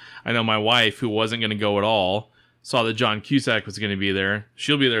 and I know my wife, who wasn't going to go at all, saw that John Cusack was going to be there.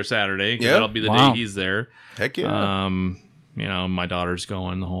 She'll be there Saturday. 'Cause Yeah. that'll be the Wow. day he's there. Heck yeah. My daughter's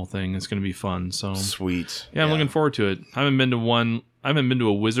going. The whole thing. It's going to be fun. So Sweet. yeah, I'm looking forward to it. I haven't been to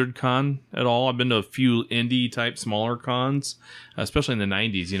a Wizard Con at all. I've been to a few indie type smaller cons, especially in the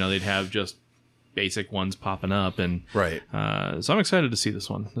 90s. They'd have just basic ones popping up, and Right. so I'm excited to see this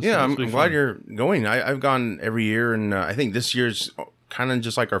one. Yeah, I'm This will be glad fun. you're going. I've gone every year, and I think this year's kind of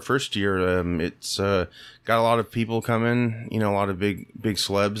just like our first year. It's got a lot of people coming, a lot of big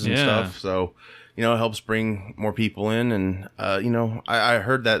celebs and Yeah. stuff. So, it helps bring more people in. And, I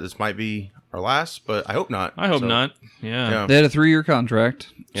heard that this might be our last, but I hope not. I hope So, not. Yeah. Yeah. They had a 3-year contract,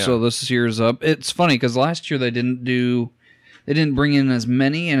 Yeah. so this year's up. It's funny because last year they didn't bring in as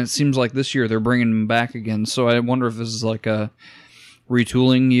many, and it seems like this year they're bringing them back again. So I wonder if this is like a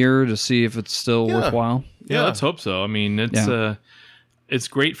retooling year to see if it's still Yeah. worthwhile. Yeah, let's hope so. I mean, it's Yeah. it's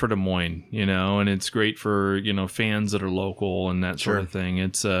great for Des Moines, and it's great for, fans that are local and that sort of thing.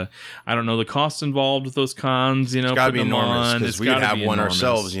 It's, I don't know the costs involved with those cons, It's got to be enormous because we'd have one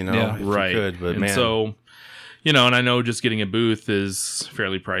ourselves, if right. we could, but and man. So, and I know just getting a booth is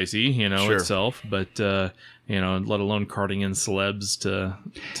fairly pricey, itself, but, let alone carting in celebs to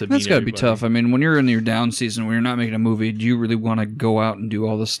That's got to be everybody. tough. I mean, when you're in your down season, when you're not making a movie, do you really want to go out and do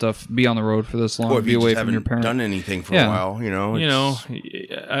all this stuff, be on the road for this long, or if be you away just from your haven't parents? done anything for Yeah. a while,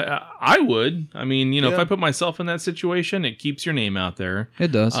 I would. I mean, if I put myself in that situation, it keeps your name out there.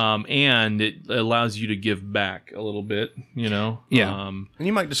 It does. And it allows you to give back a little bit, Yeah. and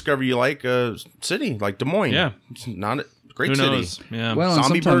you might discover you like a city like Des Moines. Yeah. It's not a great Who city. knows? Yeah. Well, and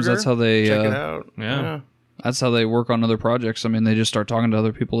Zombie sometimes Burger, that's how they check it out. Yeah. that's how they work on other projects. I mean, they just start talking to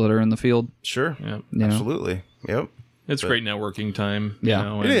other people that are in the field. Sure. Yeah. You know? Absolutely. Yep. It's great networking time.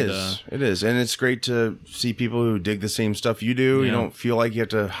 Yeah. It is. It is. And it's great to see people who dig the same stuff you do. You Yeah. don't feel like you have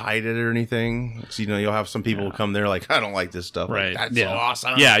to hide it or anything. 'Cause, you'll have some people come there like, I don't like this stuff. Right. Like, that's so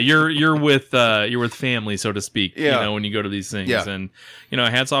awesome. Yeah, you're with family, so to speak. Yeah. When you go to these things, Yeah. and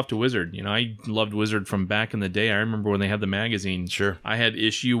hats off to Wizard. I loved Wizard from back in the day. I remember when they had the magazine. Sure. I had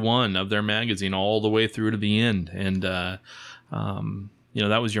issue 1 of their magazine all the way through to the end, and that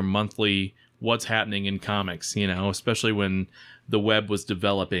was your monthly what's happening in comics. Especially when the web was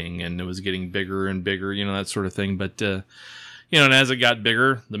developing and it was getting bigger and bigger. That sort of thing. But and as it got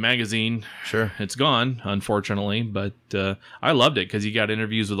bigger, the magazine, Sure. it's gone, unfortunately, but I loved it because you got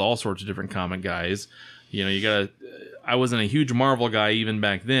interviews with all sorts of different comic guys. I wasn't a huge Marvel guy even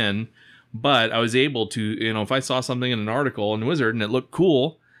back then, but I was able to, if I saw something in an article in Wizard and it looked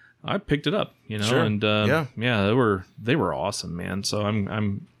cool, I picked it up, Sure. and they were awesome, man. So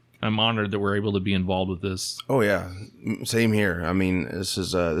I'm honored that we're able to be involved with this. Oh yeah, same here. I mean, this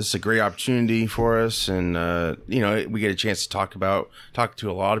is a great opportunity for us, and we get a chance to talk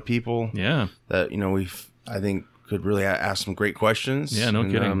to a lot of people Yeah. that I think could really ask some great questions. Yeah, no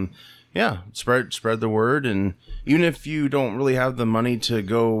kidding. Spread the word, and even if you don't really have the money to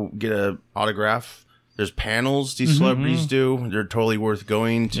go get a autograph, there's panels these celebrities do. They're totally worth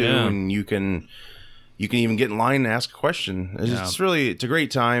going to, Yeah. and you can even get in line and ask a question. It's a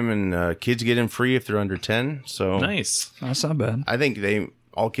great time, and kids get in free if they're under 10. So Nice. That's not bad. I think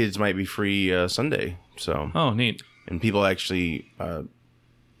all kids might be free Sunday. So Oh, neat. and people actually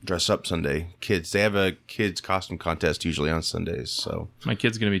dress up Sunday. Kids, they have a kids costume contest usually on Sundays. So My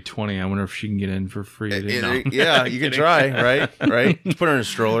kid's going to be 20. I wonder if she can get in for free. No. yeah, you can try, right? Just put her in a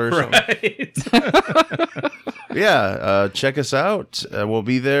stroller or something. Right. Yeah, check us out. We'll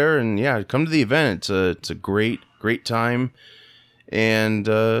be there, and come to the event. It's a great time, and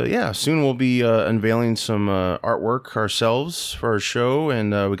soon we'll be unveiling some artwork ourselves for our show,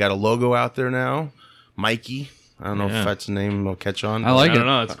 and we got a logo out there now. Mikey, I don't know if that's a name will catch on. I like I it. don't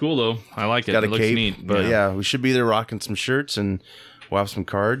know. It's cool though. I like it. Got It a looks cape, neat. but we should be there rocking some shirts, and we'll have some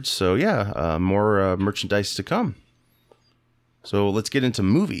cards. So more merchandise to come. So let's get into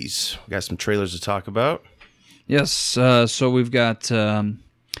movies. We got some trailers to talk about. Yes. So we've got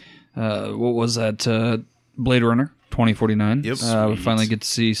what was that? Blade Runner 2049. Yep. We finally get to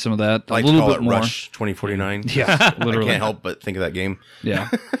see some of that. I like a little to call bit it more. Rush 2049. Yeah, I literally. can't help but think of that game. Yeah.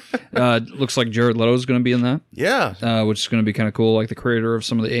 Looks like Jared Leto is going to be in that, Yeah. which is going to be kind of cool, like the creator of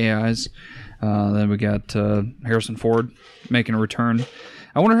some of the AIs. Then we got Harrison Ford making a return.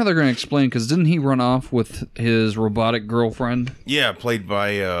 I wonder how they're going to explain, because didn't he run off with his robotic girlfriend? Yeah, played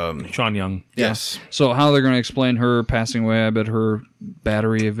by Sean Young. yes. So how they're going to explain her passing away? I bet her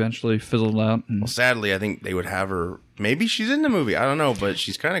battery eventually fizzled out. And, Well, sadly, I think they would have her. Maybe she's in the movie. I don't know, but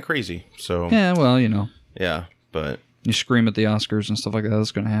she's kind of crazy. So yeah, well, but you scream at the Oscars and stuff like that.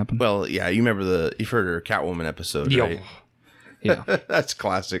 That's going to happen. well, yeah. You remember you've heard her Catwoman episode, Yo. right? Yeah. That's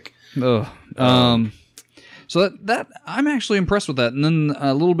classic. Ugh. So that I'm actually impressed with that. And then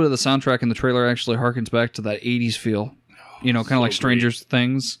a little bit of the soundtrack in the trailer actually harkens back to that 80s feel. Kind of like Stranger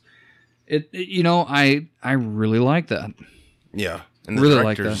Things. I really like that. Yeah, and the Really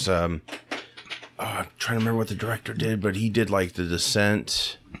like director's. I'm trying to remember what the director did, but he did like The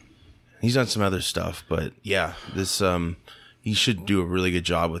Descent. He's done some other stuff, but yeah, this he should do a really good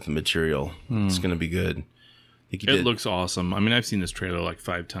job with the material. It's going to be good. I think he It did. looks awesome. I mean, I've seen this trailer like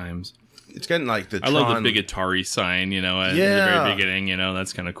 5 times. It's getting like the I love Tron, the big Atari sign, at the Yeah. very beginning.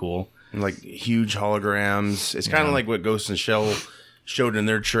 That's kind of cool. like huge holograms. It's kind of like what Ghost in the Shell showed in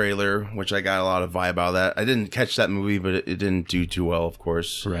their trailer, which I got a lot of vibe out of that. I didn't catch that movie, but it didn't do too well, of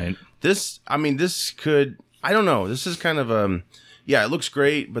course. Right. This could, I don't know. This is kind of it looks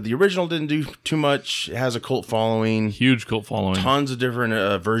great, but the original didn't do too much. It has a cult following, Huge cult following. tons of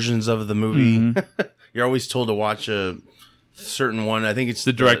different versions of the movie. You're always told to watch a certain one. I think it's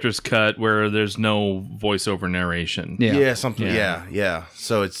the director's cut where there's no voiceover narration. Yeah. something. Yeah. Yeah.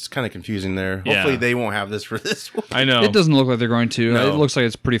 So it's kind of confusing there. Yeah. Hopefully they won't have this for this one. I know. It doesn't look like they're going to. No. It looks like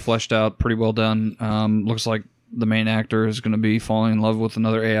it's pretty fleshed out, pretty well done. Looks like the main actor is going to be falling in love with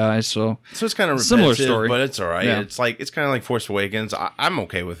another AI. So it's kind of Similar repetitive, story. but it's all right. Yeah. It's kind of like Force Awakens. I'm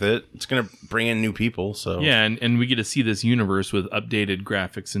okay with it. It's going to bring in new people. So Yeah, and we get to see this universe with updated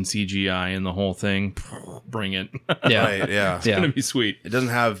graphics and CGI and the whole thing. Bring it. yeah, Right, yeah. It's going to be sweet. It doesn't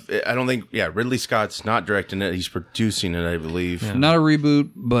have. I don't think. Yeah, Ridley Scott's not directing it. He's producing it, I believe. not a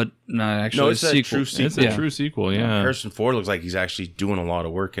reboot, but not actually No, a it's a sequel. true sequel. It's a true sequel, yeah. Harrison Ford looks like he's actually doing a lot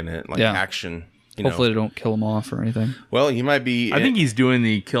of work in it, like Yeah. action. Hopefully they don't kill him off or anything. Well, he might be. I think he's doing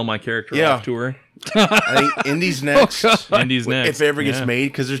the Kill My Character Yeah. Off tour. I think Indy's next. Indy's next. If it ever gets Yeah. made,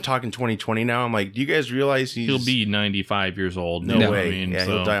 because they're talking 2020 now. I'm like, do you guys realize He'll be 95 years old. no you know what way? I mean? Yeah,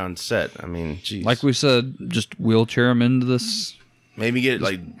 So- he'll die on set. I mean, geez. Like we said, just wheelchair him into this. Maybe get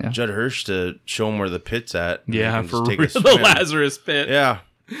Judd Hirsch to show him where the pit's at. and Yeah, they can for just take a real. The swim. Lazarus Pit. Yeah,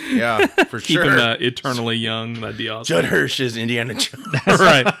 for Keep sure. him eternally young. That'd be awesome. Judd Hirsch is Indiana Jones.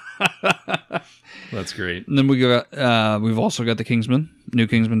 Right. That's great. And then we've also got the Kingsman, new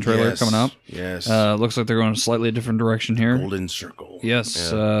Kingsman trailer Yes, coming out. Yes. Looks like they're going a slightly different direction here. Golden Circle.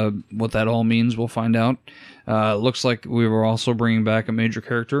 Yes, Yeah. what that all means, we'll find out. Looks like we were also bringing back a major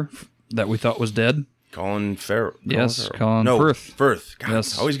character that we thought was dead. Colin Farrell. Yes, Farrell. Colin no, Firth. Firth. God,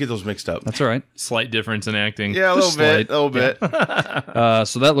 Yes. I always get those mixed up. That's all right. Slight difference in acting. Yeah, a little Just bit. slight. A little bit.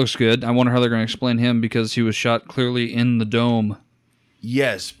 So that looks good. I wonder how they're going to explain him because he was shot clearly in the dome.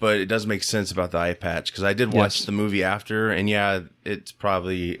 Yes, but it does make sense about the eye patch because I did watch Yes. the movie after, and yeah, it's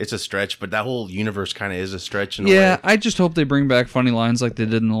a stretch, but that whole universe kind of is a stretch in a Yeah, way. I just hope they bring back funny lines like they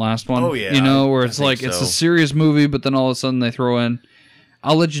did in the last one. Oh, yeah, you know, where I it's think like it's so. a serious movie, but then all of a sudden they throw in,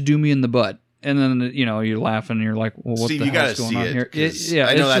 "I'll let you do me in the butt," and then you're laughing and you're like, "Well, what Steve, the you gotta hell's going see on it. here?" 'Cause Yeah,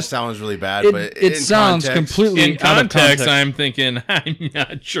 I know it's that just- sounds really bad, but it in sounds context- completely In out of context, I'm thinking, I'm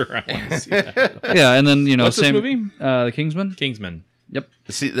not sure I want to see that. Yeah, and then What's this same movie? The Kingsman. Kingsman. Yep.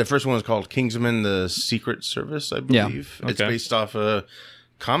 See, the first one is called Kingsman: The Secret Service, I Yeah. believe. It's Okay. based off a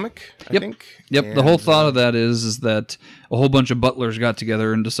comic, I Yep. think. Yep. The whole thought of that is that a whole bunch of butlers got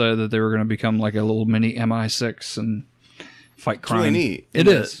together and decided that they were going to become like a little mini MI6 and fight It's crime. really neat. It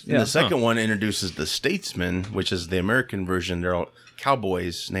is. And Yeah. the second one introduces the Statesman, which is the American version. They're all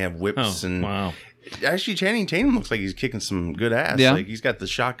cowboys and they have whips Oh, and wow. actually Channing Tatum looks like he's kicking some good ass. Yeah. Like he's got the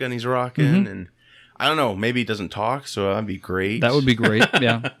shotgun he's rocking and I don't know, maybe he doesn't talk, so that'd be great. That would be great.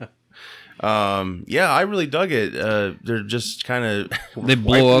 Yeah. yeah, I really dug it. They're just kind of They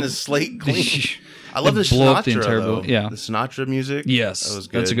blow up the slate clean. I love the They blow Sinatra up the entire though. building. Yeah. The Sinatra music. Yes. that was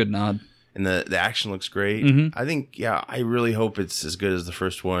good. That's a good nod. And the action looks great. I think, yeah, I really hope it's as good as the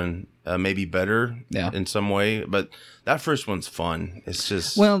first one. Maybe better Yeah. in some way. But that first one's fun. It's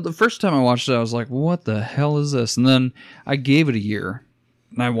just... Well, the first time I watched it, I was like, what the hell is this? And then I gave it a year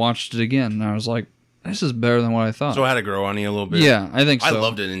and I watched it again and I was like, this is better than what I thought. so it had to grow on you a little bit. Yeah, I think so. I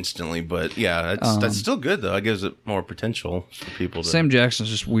loved it instantly. But yeah, that's still good, though. It gives it more potential for people to... Sam Jackson's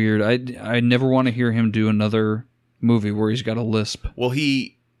just weird. I never want to hear him do another movie where he's got a lisp. Well,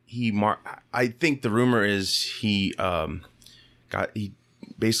 I think the rumor is he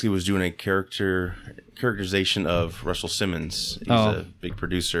basically was doing a characterization of Russell Simmons. He's a big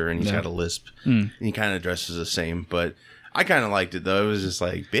producer and he's got a lisp. And he kind of dresses the same, but I kind of liked it though. It was just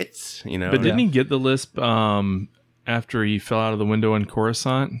like bits, you know. But didn't he get the lisp after he fell out of the window in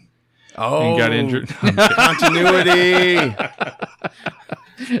Coruscant oh, and got injured? continuity.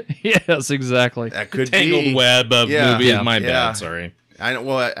 Yes, exactly. That could Tangled be. web of Yeah. movies. Yeah. My Yeah. bad. Sorry. I know.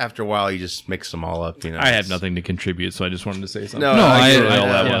 Well, after a while, you just mix them all up. You know, I had nothing to contribute, so I just wanted to say something. No, No, I I- get it. Really all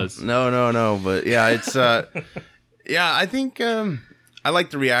that yeah. was. No. But yeah, it's yeah. I think I like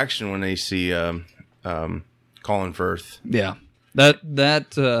the reaction when they see Colin Firth. Yeah.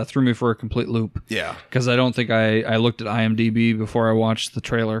 That threw me for a complete loop. Yeah. Because I don't think I looked at IMDb before I watched the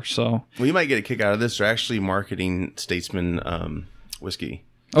trailer. So, Well, you might get a kick out of this. They're actually marketing Statesman whiskey.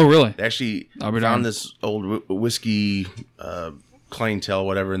 oh really? They actually I'll be found darned. this old whiskey clientele,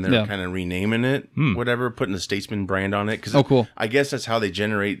 whatever, and they're Yeah. kind of renaming it, whatever, putting the Statesman brand on it. Cause Oh, cool. I guess that's how they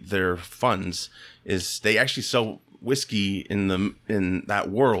generate their funds. Is they actually sell whiskey in that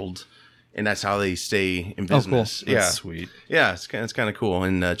world, and that's how they stay in cool. business. Yeah, That's sweet. yeah, it's kind of cool.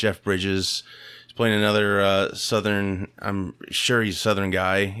 And Jeff Bridges is playing another Southern. I'm sure he's a Southern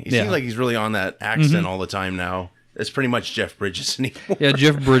guy. He Yeah. seems like he's really on that accent all the time now. It's pretty much Jeff Bridges anymore. Yeah,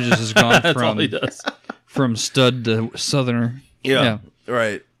 Jeff Bridges has gone That's all he does. from stud to southerner. Yeah,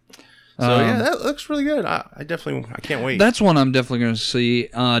 right. So yeah, that looks really good. I can't wait. That's one I'm definitely going to see.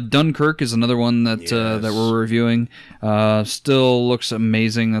 Dunkirk is another one that that we're reviewing. Still looks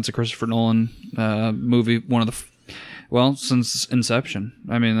amazing. That's a Christopher Nolan movie. One of the since Inception.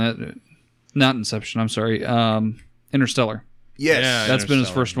 I mean not Inception. I'm sorry. Interstellar. Yes, Yeah, That's been his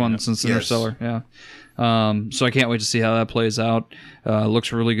first one since Interstellar. Yeah. So I can't wait to see how that plays out.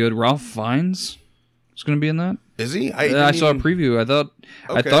 Looks really good. Ralph Fiennes is going to be in that. Is he? I saw a preview.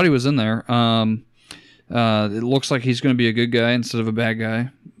 I thought he was in there. It looks like he's going to be a good guy instead of a bad guy.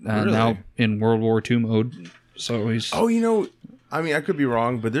 Really? Now in World War II mode. So he's Oh, I mean, I could be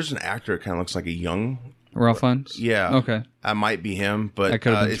wrong, but there's an actor that kind of looks like a young. Ralph Fiennes. Yeah. Okay. That might be him, but That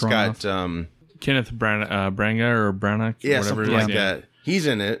could have been it's thrown got Kenneth Branagh or Branagh, yeah, whatever something it is. like that. He's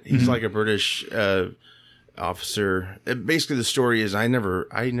in it. He's like a British officer. Basically, the story is I never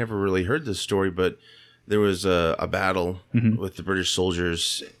really heard this story, but there was a battle with the British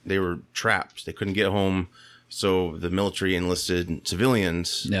soldiers. They were trapped. They couldn't get home, so the military enlisted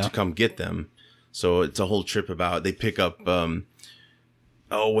civilians to come get them. So it's a whole trip about. They pick up.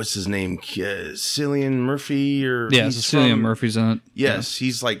 What's his name? Cillian Murphy or Cillian Murphy's in it. Yes,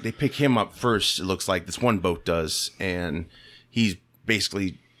 he's like they pick him up first. It looks like this one boat does, and he's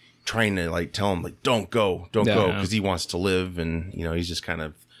basically trying to like tell him like don't go because he wants to live, and he's just kind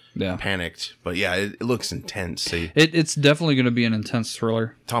of panicked. But yeah, it looks intense. It's definitely going to be an intense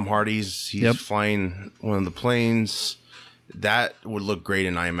thriller. Tom Hardy's flying one of the planes. That would look great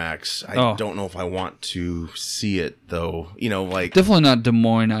in IMAX. I don't know if I want to see it though. Definitely not Des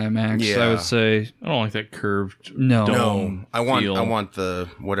Moines IMAX. I would say I don't like that curved. no. I want the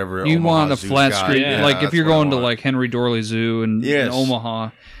whatever. You Omaha want a Zoo's flat got. screen, Yeah, like if that's you're what I going to want. like Henry Dorley Zoo in Yes.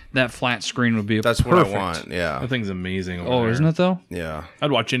 Omaha, that flat screen would be That's perfect. what I want. Yeah, That thing's amazing. Over Oh, there. isn't it though? yeah.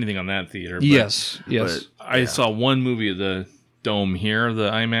 I'd watch anything on that theater. But Yes. I saw one movie at the Dome here, the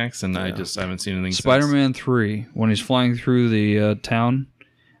IMAX, and I just haven't seen anything. Spider-Man 3, when he's flying through the town,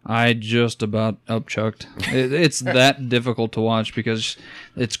 I just about upchucked. It's that difficult to watch because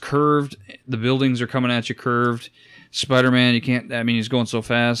it's curved. The buildings are coming at you curved. Spider-Man, you can't. I mean, he's going so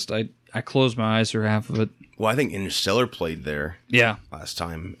fast. I closed my eyes for half of it. Well, I think Interstellar played there Yeah. last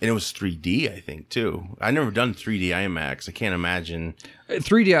time, and it was 3D. I think too. I never done 3D IMAX. I can't imagine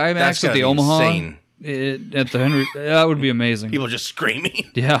 3D IMAX That's at gotta the be Omaha. insane. At the Henry. That would be amazing. people just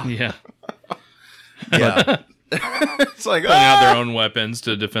screaming. Yeah. Yeah, Yeah, it's like putting out their own weapons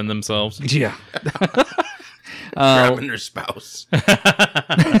to defend themselves. Yeah. grabbing their spouse.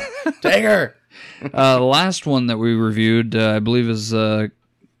 Take her. The last one that we reviewed, I believe, is let's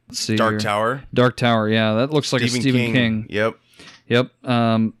see Dark here. Tower. Dark Tower. Yeah, that looks like a Stephen King. Yep. Yep.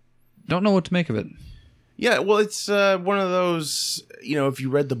 Don't know what to make of it. Yeah, well, it's one of those. If you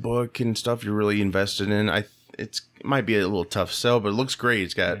read the book and stuff, you're really invested in. It might be a little tough sell, but it looks great.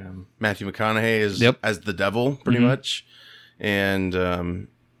 It's got Matthew McConaughey as the devil, pretty much, and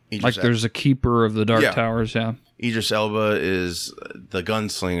There's a keeper of the Dark Towers. Yeah. Idris Elba is the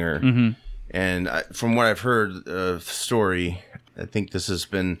gunslinger, and from what I've heard of the story, I think this has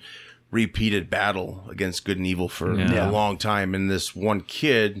been repeated battle against good and evil for a long time, and this one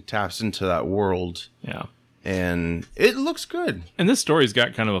kid taps into that world. Yeah. And it looks good. And this story's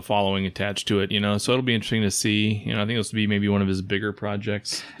got kind of a following attached to it, so it'll be interesting to see. I think this will be maybe one of his bigger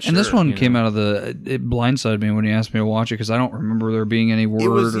projects. And this one came out of it blindsided me when you asked me to watch it because I don't remember there being any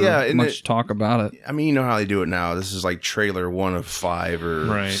word or much talk about it. I mean, you know how they do it now. This is like trailer 1 of 5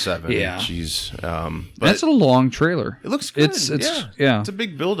 or 7. Yeah. Jeez. But That's a long trailer. it looks good. It's It's a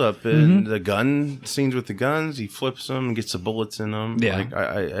big build-up. And the gun scenes with the guns, he flips them and gets the bullets in them. Yeah. Like,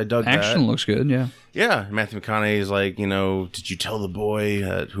 I dug that. Action looks good. Yeah. Yeah, Matthew McConaughey is like, did you tell the boy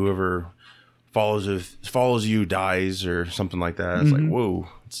that whoever follows you dies or something like that? It's like, whoa,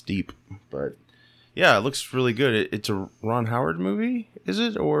 it's deep. But yeah, it looks really good. It's a Ron Howard movie, is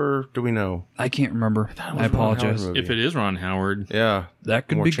it? Or do we know? I can't remember. I apologize. Howard If it is Ron Howard, Yeah. That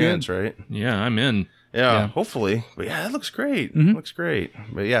could More be chance, good. right? yeah, I'm in. Yeah, hopefully. But yeah, it looks great. It looks great.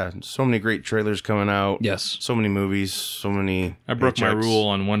 But yeah, so many great trailers coming out. Yes. So many movies, so many I broke my paychecks. rule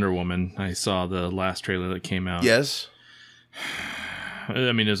on Wonder Woman. I saw the last trailer that came out. Yes.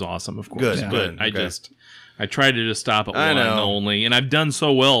 I mean, it was awesome, of course. Good, But good, I okay. I tried to just stop at I one know. only, and I've done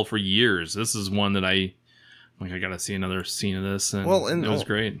so well for years. This is one that I gotta see another scene of this, and, And it was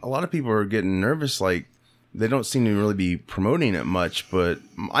great. A lot of people are getting nervous, like they don't seem to really be promoting it much, but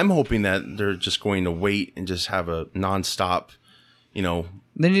I'm hoping that they're just going to wait and just have a nonstop, They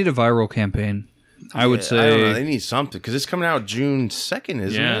need a viral campaign. I would I don't know, say. they need something because it's coming out June 2nd,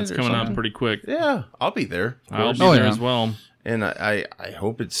 isn't it? Yeah, it's or coming out something? pretty quick. Yeah, I'll be there. of I'll course. be Oh, there yeah. as well. And I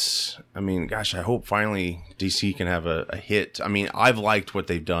hope it's, I mean, gosh, I hope finally DC can have a hit. I mean, I've liked what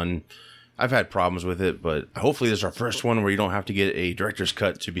they've done I've had problems with it, but hopefully this is our first one where you don't have to get a director's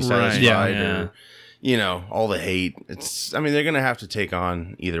cut to be Right. satisfied Yeah. or, you know, all the hate. I mean, they're going to have to take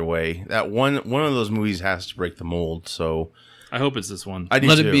on either way. That one of those movies has to break the mold. So I hope it's this one. I do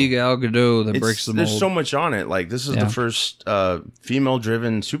Let too. it be Gal Gadot that breaks the mold. There's so much on it. Like, this is Yeah. the first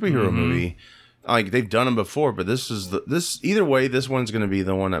female-driven superhero movie. Like, they've done them before, but this is either way, this one's going to be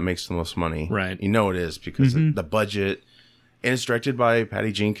the one that makes the most money. Right. You know it is because of the budget, and it's directed by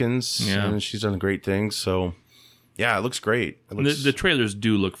Patty Jenkins, Yeah. and she's done great things. So, yeah, it looks great. It looks, The trailers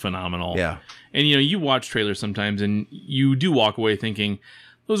do look phenomenal. yeah. And you watch trailers sometimes and you do walk away thinking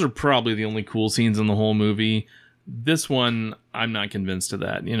those are probably the only cool scenes in the whole movie. This one, I'm not convinced of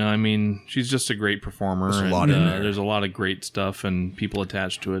that. I mean, she's just a great performer. There's a lot in there. There's a lot of great stuff and people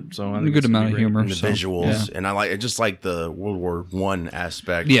attached to it. So I a think good it's gonna amount be of great. humor. And the so, visuals, yeah. and I just like the World War I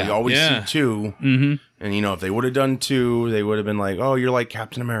aspect. Yeah. You always Yeah. see two, and if they would have done two, they would have been like, "Oh, you're like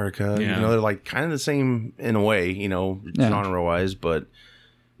Captain America." Yeah. They're like kind of the same in a way, genre wise, but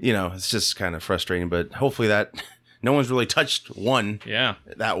it's just kind of frustrating. But hopefully that no one's really touched one Yeah.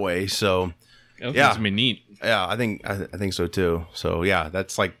 that way. So I think Yeah. it's going to be neat. yeah, I think so too. So yeah,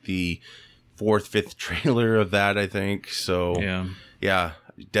 that's like the 4th, 5th trailer of that, I think. So yeah,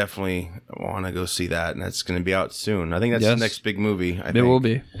 definitely want to go see that, and that's going to be out soon. I think that's Yes. the next big movie. I It think, will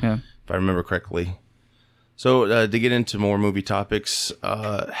be. Yeah. if I remember correctly. So to get into more movie topics,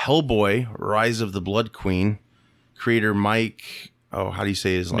 Hellboy: Rise of the Blood Queen, creator Mike. Oh, how do you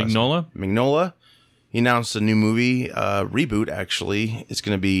say his last name? Mignola? Mignola. He announced a new movie reboot. Actually, it's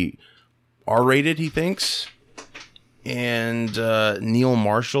going to be R-rated, he thinks. And Neil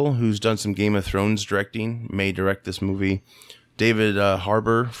Marshall, who's done some Game of Thrones directing, may direct this movie. David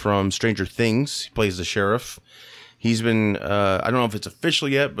Harbour from Stranger Things, he plays the sheriff. He's been, I don't know if it's official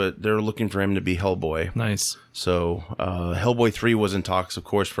yet, but they're looking for him to be Hellboy. Nice. So Hellboy 3 was in talks, of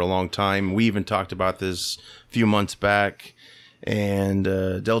course, for a long time. We even talked about this a few months back. And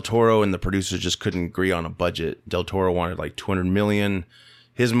Del Toro and the producers just couldn't agree on a budget. Del Toro wanted like $200 million.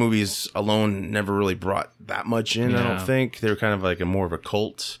 His movies alone never really brought that much in, I Yeah. don't think. They were kind of like more of a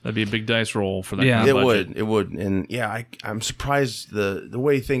cult. That'd be a big dice roll for that Yeah. kind of It budget. would. And yeah, I'm surprised the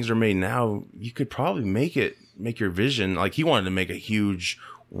way things are made now, you could probably make your vision. Like, he wanted to make a huge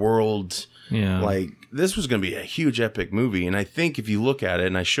world. Yeah. Like, this was going to be a huge epic movie. And I think if you look at it,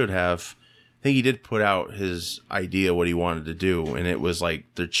 and I should have, I think he did put out his idea, what he wanted to do. And it was like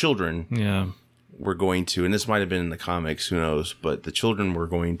their children Yeah. were going to, and this might have been in the comics, who knows, but the children were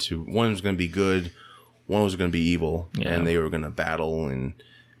going to, one was going to be good, one was going to be evil, Yeah. and they were going to battle and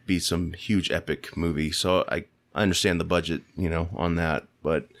be some huge epic movie. So I understand the budget, on that.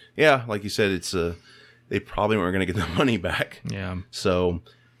 But yeah, like you said, it's they probably weren't going to get the money back. Yeah. So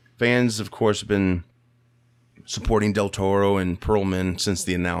fans, of course, have been supporting Del Toro and Perlman since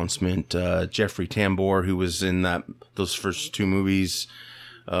the announcement. Jeffrey Tambor, who was in those first two movies,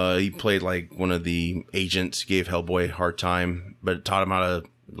 he played like one of the agents, gave Hellboy a hard time, but taught him how to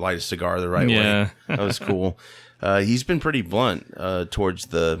light a cigar the right Yeah. way. That was cool. He's been pretty blunt towards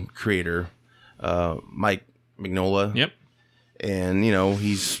the creator, Mike Mignola. Yep. And,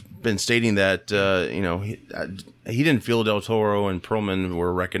 he's been stating that, he didn't feel Del Toro and Perlman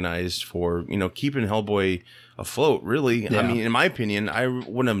were recognized for, keeping Hellboy afloat, really. Yeah. I mean, in my opinion, I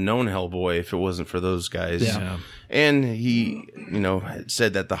wouldn't have known Hellboy if it wasn't for those guys. Yeah. And he,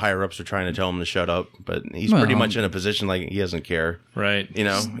 said that the higher-ups are trying to tell him to shut up, but he's pretty much in a position like he doesn't care. Right. He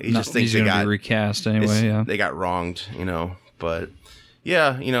just thinks he's they gonna got be recast anyway. Yeah. they got wronged, But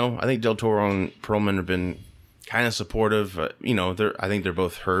yeah, I think Del Toro and Perlman have been kind of supportive. I think they're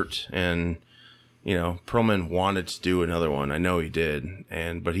both hurt, and Perlman wanted to do another one. I know he did,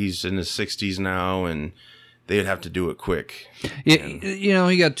 but he's in his 60s now, and they'd have to do it quick. Yeah,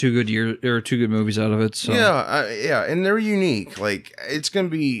 he got 2 good movies out of it. So. Yeah, and they're unique. Like, it's gonna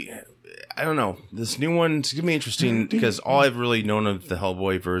be, I don't know, this new one, it's gonna be interesting because all I've really known of the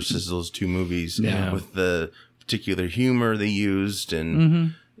Hellboy verse is those 2 movies with the particular humor they used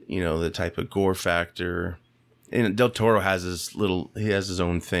and the type of gore factor. And Del Toro has his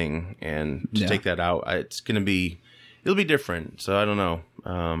own thing, and to take that out, it'll be different. So I don't know.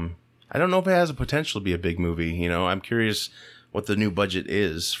 I don't know if it has a potential to be a big movie. I'm curious what the new budget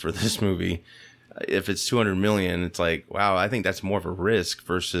is for this movie. If it's $200 million, it's like, wow, I think that's more of a risk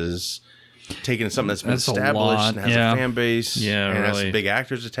versus taking something that's been That's a established lot, and has yeah. a fan base, Yeah, and has really. big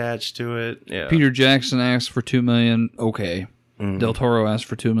actors attached to it. Yeah, Peter Jackson asked for $2 million. Okay. Del Toro asked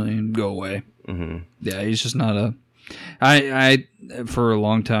for $2 million. Go away. Mm-hmm. Yeah, he's just not a. I for a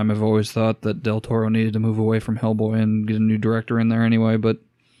long time I've always thought that Del Toro needed to move away from Hellboy and get a new director in there anyway. But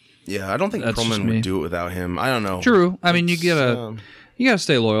yeah, I don't think That's just Perlman me. would do it without him. I don't know. true. I mean, you gotta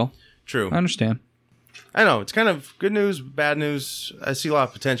stay loyal. True. I understand. I know it's kind of good news, bad news. I see a lot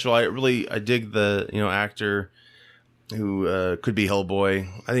of potential. I dig the actor who could be Hellboy.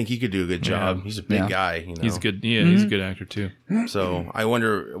 I think he could do a good job. Yeah. He's a big Yeah. guy. You know? He's good. Yeah, he's a good actor too. So I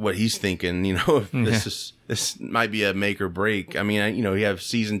wonder what he's thinking. If this might be a make or break. I mean, you have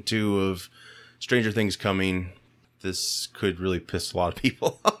season 2 of Stranger Things coming. This could really piss a lot of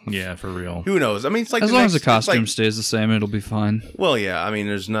people off. Yeah, for real. Who knows? I mean, it's like As long as the costume stays the same, it'll be fine. Well, yeah. I mean,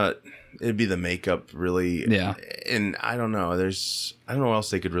 it'd be the makeup, really. Yeah. And I don't know. I don't know what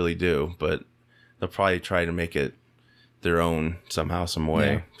else they could really do, but they'll probably try to make it their own somehow, some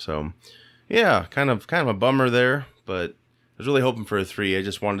way. Yeah. So, yeah, kind of a bummer there, but I was really hoping for a 3. I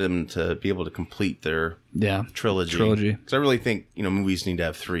just wanted them to be able to complete their trilogy. Because I really think, movies need to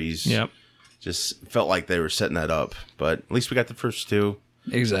have 3s. Yep. Just felt like they were setting that up, but at least we got the first 2.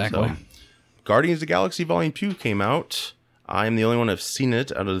 Exactly. So, Guardians of the Galaxy Volume 2 came out. I'm the only one who've seen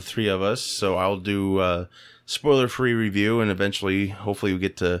it out of the 3 of us, so I'll do a spoiler-free review, and eventually, hopefully, we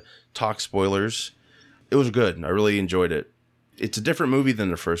get to talk spoilers. It was good. I really enjoyed it. It's a different movie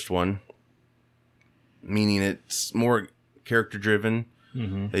than the first one, meaning it's more character-driven.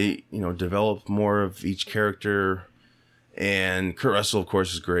 Mm-hmm. They, develop more of each character, and Kurt Russell, of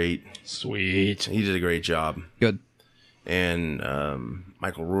course, is great. Sweet. He did a great job. Good. And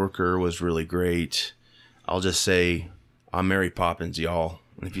Michael Rooker was really great. I'll just say, I'm Mary Poppins, y'all.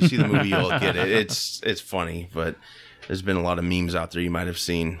 And if you see the movie, you'll get it. It's funny, but there's been a lot of memes out there you might have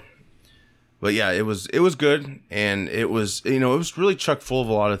seen. But yeah, it was good, and it was it was really chock full of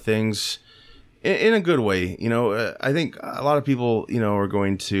a lot of things in a good way. I think a lot of people are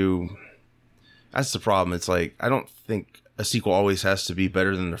going to. That's the problem. It's like I don't think a sequel always has to be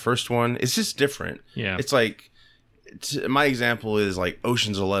better than the first one. It's just different. Yeah. It's like my example is like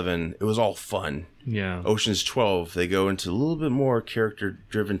Ocean's 11. It was all fun. Yeah. Ocean's 12. They go into a little bit more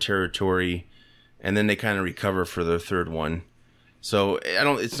character-driven territory, and then they kind of recover for their third one. So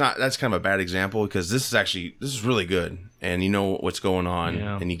that's kind of a bad example because this is really good, and you know what's going on,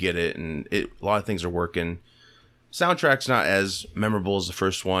 and you get it, and a lot of things are working. Soundtrack's not as memorable as the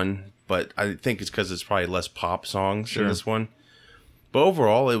first one, but I think it's because it's probably less pop songs in this one. But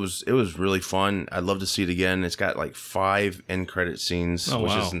overall, it was really fun. I'd love to see it again. It's got like 5 end credit scenes,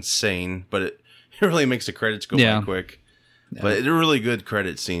 which is insane, but it really makes the credits go by quick. Yeah. But they're really good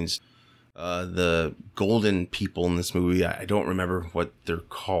credit scenes. The golden people in this movie, I don't remember what they're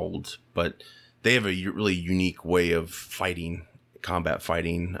called, but they have a really unique way of fighting, combat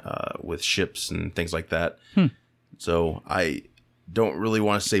fighting with ships and things like that. So I don't really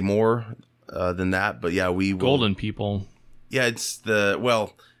want to say more than that, but yeah, we will. Golden people. Yeah, it's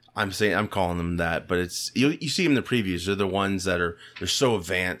I'm calling them that, but it's you see them in the previews. They're the ones that they're so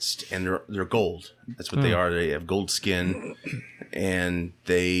advanced and they're gold. That's what they are. They have gold skin, and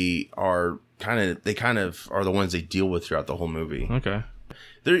they kind of are the ones they deal with throughout the whole movie. Okay.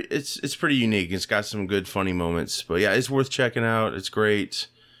 It's pretty unique. It's got some good funny moments, but yeah, it's worth checking out. It's great.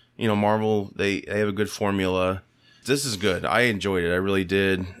 Marvel, they have a good formula. This is good. I enjoyed it. I really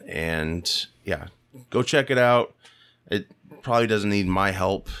did. And yeah, go check it out. It probably doesn't need my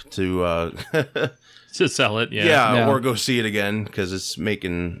help to to sell it. Yeah. Or go see it again because it's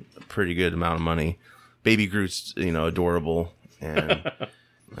making a pretty good amount of money. Baby Groot's adorable, and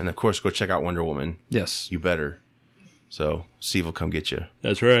and of course go check out Wonder Woman. Yes, you better. So Steve will come get you.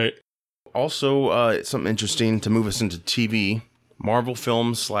 That's right. Also, something interesting to move us into TV. Marvel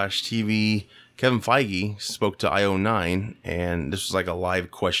Films /TV. Kevin Feige spoke to IO9, and this was like a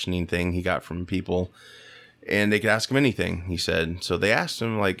live questioning thing he got from people. And they could ask him anything, he said. So they asked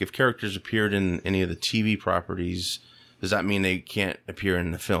him, like, if characters appeared in any of the TV properties, does that mean they can't appear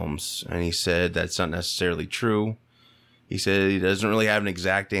in the films? And he said that's not necessarily true. He said he doesn't really have an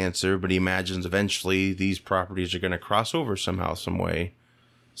exact answer, but he imagines eventually these properties are going to cross over somehow, some way.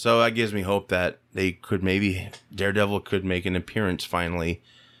 So that gives me hope that Daredevil could make an appearance finally.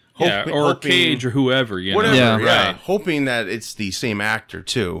 Or Cage or whoever, whatever. Yeah. Right. Hoping that it's the same actor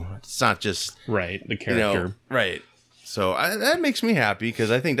too. It's not just the character. Right. So that makes me happy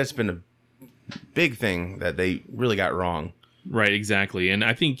because I think that's been a big thing that they really got wrong. Right. Exactly. And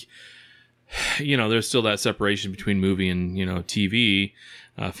I think there's still that separation between movie and TV,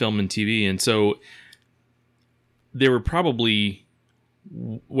 film and TV, and so they were probably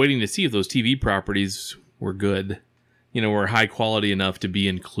waiting to see if those TV properties were good. Were high quality enough to be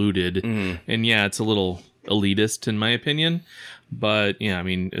included. Mm-hmm. And yeah, it's a little elitist in my opinion. But yeah, I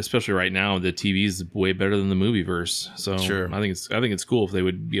mean, especially right now, the TV is way better than the movie verse. So sure. I think it's cool if they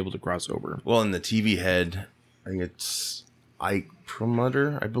would be able to cross over. Well, in the TV head, I think it's Ike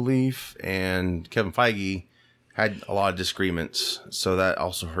Perlmutter, I believe, and Kevin Feige had a lot of disagreements. So that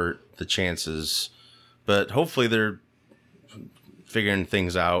also hurt the chances. But hopefully they're figuring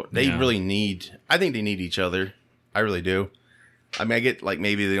things out. They really need. I think they need each other. I really do. I mean, I get like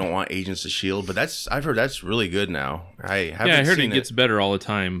maybe they don't want Agents of S.H.I.E.L.D., but I've heard that's really good now. I heard it gets better all the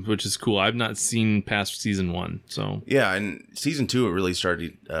time, which is cool. I've not seen past season 1, so yeah, and season 2 it really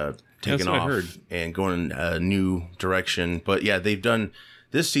started taking what I off heard. and going in a new direction. But yeah, they've done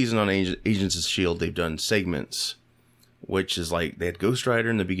this season on Agents of S.H.I.E.L.D. They've done segments, which is like they had Ghost Rider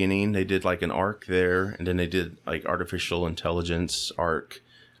in the beginning. They did like an arc there, and then they did like artificial intelligence arc.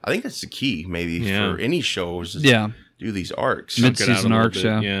 I think that's the key, maybe for any shows. Do these arcs, mid-season arcs,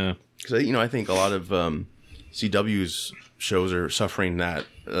 yeah. Because I think a lot of CW's shows are suffering that.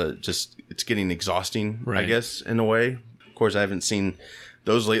 Just it's getting exhausting, I guess, in a way. Of course, I haven't seen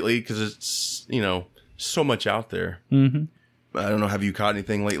those lately because it's so much out there. Mm-hmm. I don't know. Have you caught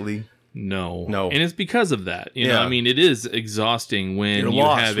anything lately? No, and it's because of that. You know, I mean, it is exhausting when you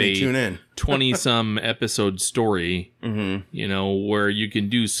have a 20-some episode story. Mm-hmm. Where you can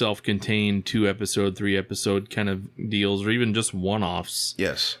do self-contained 2-episode, 3-episode kind of deals, or even just one-offs.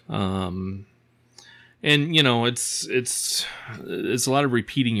 Yes. And it's a lot of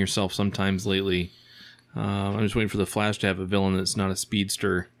repeating yourself sometimes lately. I'm just waiting for the Flash to have a villain that's not a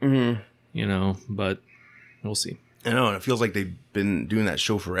speedster. Mm-hmm. But we'll see. I know, and it feels like they've been doing that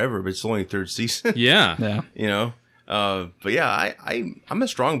show forever, but it's only 3rd season. Yeah. But yeah, I'm a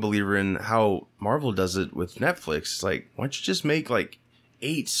strong believer in how Marvel does it with Netflix. It's like, why don't you just make like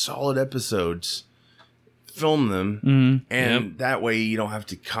 8 solid episodes, film them, and that way you don't have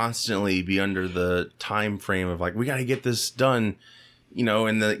to constantly be under the time frame of like, we got to get this done,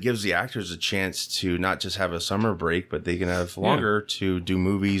 and then it gives the actors a chance to not just have a summer break, but they can have longer to do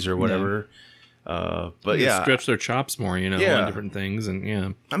movies or whatever. But stretch their chops more, on different things,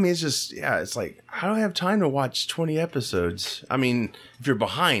 and I mean, it's just it's like, how do I have time to watch 20 episodes? I mean, if you're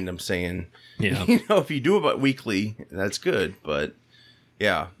behind, I'm saying, if you do it weekly, that's good, but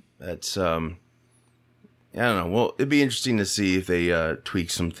that's I don't know. Well, it'd be interesting to see if they tweak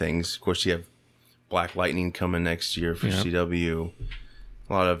some things. Of course, you have Black Lightning coming next year for CW.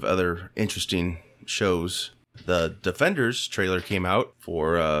 A lot of other interesting shows. The Defenders trailer came out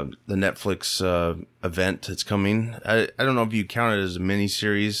for the Netflix event that's coming. I don't know if you count it as a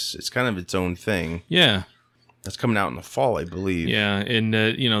miniseries. It's kind of its own thing. Yeah. That's coming out in the fall, I believe. Yeah, and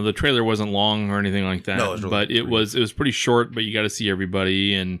the trailer wasn't long or anything like that. No, it was pretty short, but you got to see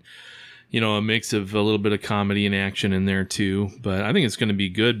everybody, and a mix of a little bit of comedy and action in there too. But I think it's going to be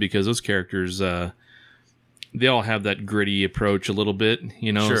good because those characters they all have that gritty approach a little bit,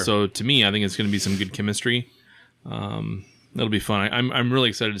 Sure. So to me, I think it's going to be some good chemistry. That'll be fun. I'm really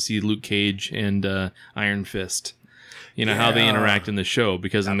excited to see Luke Cage and Iron Fist. How they interact in the show,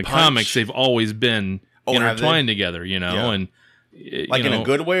 because in the comics they've always been intertwined together. And like in a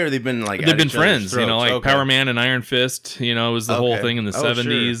good way, or they've been like they've been friends. Power Man and Iron Fist. Was the whole thing in the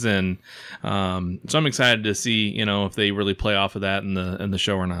 70s, sure. And so I'm excited to see if they really play off of that in the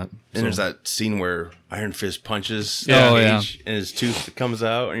show or not. And there's that scene where Iron Fist punches Cage and his tooth comes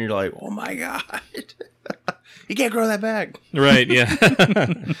out, and you're like, oh my god. You can't grow that back. Right, yeah.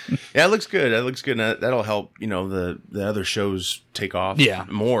 Yeah, it looks good. It looks good. That'll help, the other shows take off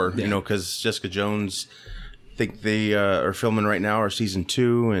more, because Jessica Jones, I think they are filming right now, or season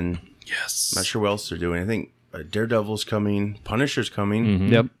 2, and yes, I'm not sure what else they're doing. I think Daredevil's coming, Punisher's coming.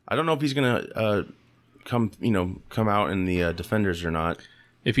 Mm-hmm. Yep. I don't know if he's going to come out in the Defenders or not.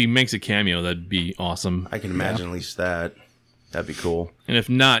 If he makes a cameo, that'd be awesome. I can imagine at least that. That'd be cool. And if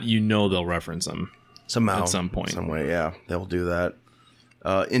not, they'll reference him. Somehow. At some point. Some way, yeah. They'll do that.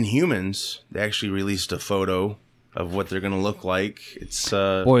 Inhumans, they actually released a photo of what they're going to look like. It's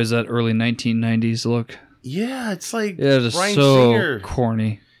boy, is that early 1990s look. Yeah, it's like it's Bryan so Singer.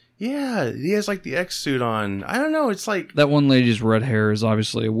 Corny. Yeah, he has like the X suit on. I don't know. It's like that one lady's red hair is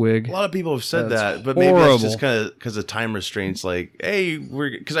obviously a wig. A lot of people have said that, but horrible. Maybe that's just kind of because of time restraints. Like, hey,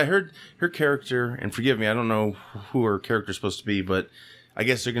 because I heard her character, and forgive me, I don't know who her character's supposed to be, but I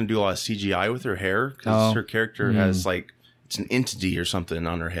guess they're going to do a lot of CGI with her hair because her character has like it's an entity or something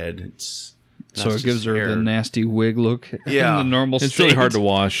on her head. So it gives her the nasty wig look. Yeah, the normal. It's really hard to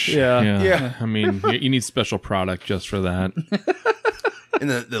wash. Yeah. I mean, you need special product just for that. And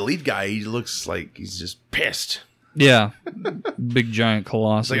the lead guy, he looks like he's just pissed. Yeah, big giant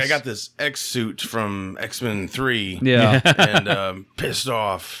colossus. It's like, I got this X suit from X-Men 3. Yeah, and pissed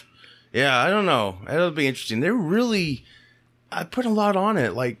off. Yeah, I don't know. That'll be interesting. I put a lot on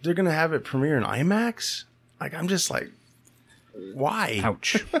it. Like, they're gonna have it premiere in IMAX. Like, I'm just like, why?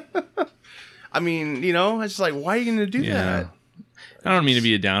 Ouch. I mean, it's just like, why are you gonna do that? I don't mean to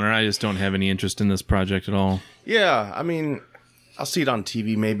be a downer. I just don't have any interest in this project at all. Yeah, I mean, I'll see it on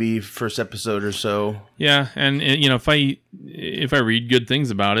TV maybe first episode or so. Yeah, and you know, if I read good things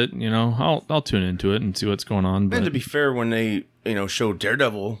about it, you know, I'll tune into it and see what's going on. But And to be fair, when they show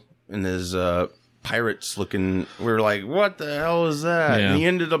Daredevil in his pirates looking, we were like, what the hell is that? Yeah. And he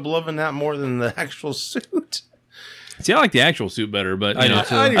ended up loving that more than the actual suit. see, I like the actual suit better, but you I know, do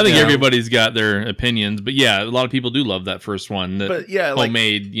too. I think Yeah. everybody's got their opinions. But yeah, a lot of people do love that first one. That But yeah, like-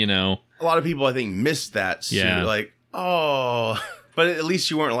 homemade, you know. A lot of people, I think, missed that suit. Yeah. Like, oh, but at least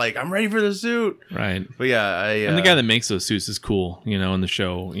you weren't like, I'm ready for the suit. Right. But yeah, And the guy that makes those suits is cool, you know, in the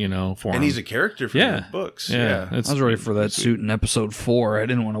show, you know, for and him. he's a character from Yeah. the books. yeah. I was ready for that suit in episode 4. I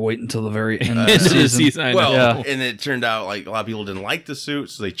didn't want to wait until the very end of End the of the season. season, I know. Well, Yeah. and it turned out like a lot of people didn't like the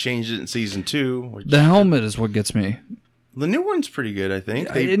suit, so they changed it in season 2. Which, The helmet is what gets me. the new one's pretty good, I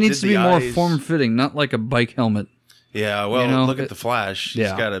think. They It needs did to be the more eyes. form-fitting, not like a bike helmet. Yeah, well, you know, look at the Flash. yeah.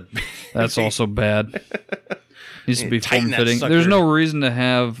 He's got a. That's also bad. Needs to be Tighten that form-fitting. sucker. There's no reason to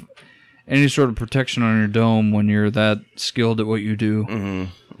have any sort of protection on your dome when you're that skilled at what you do,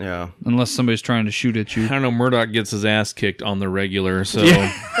 Yeah. unless somebody's trying to shoot at you. I don't know. Murdoch gets his ass kicked on the regular, so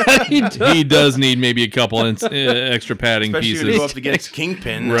He does. he does need maybe a couple extra padding Especially when you pieces. go up against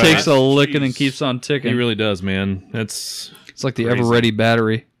Kingpin. Right. Takes a Jeez. licking and keeps on ticking. He really does, man. That's It's like the crazy. ever-ready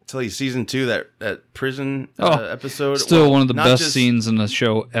battery. Tell you, season 2, that prison Oh, episode. Still well, one of the not best just- scenes in the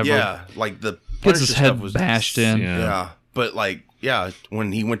show ever. Yeah, like the Gets his Punisher head stuff was bashed in. Yeah. Yeah, but like, yeah,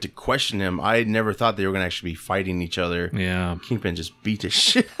 when he went to question him, I never thought they were going to actually be fighting each other. yeah. Kingpin just beat the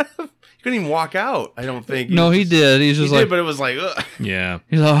shit out of him. He couldn't even walk out, I don't think. No, he did. He's He just did, like, but it was like, ugh. Yeah.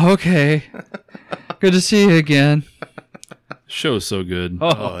 he's like, okay, good to see you again. Show's so good.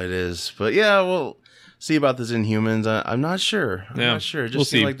 Oh, it is. But yeah, we'll see about this Inhumans. I'm not sure. I'm Yeah, not sure. It just we'll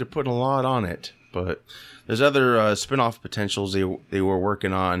seemed see. like they're putting a lot on it. But there's other spin-off potentials they were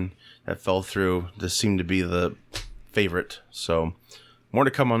working on that fell through. This seemed to be the favorite. So more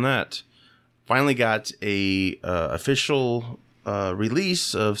to come on that. Finally got a official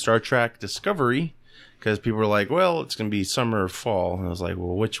release of Star Trek Discovery, because people were like, well, it's going to be summer or fall. And I was like,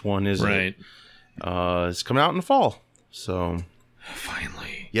 well, which one is Right. it? It's coming out in the fall. So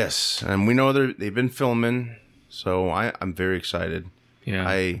Finally. yes, and we know they've been filming, so I'm very excited. Yeah.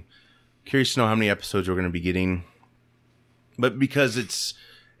 I curious to know how many episodes we're going to be getting, but because it's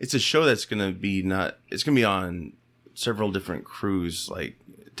a show that's going to be it's going to be on several different crews, like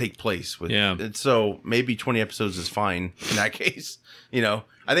take place with. Yeah. And so maybe 20 episodes is fine in that case. You know,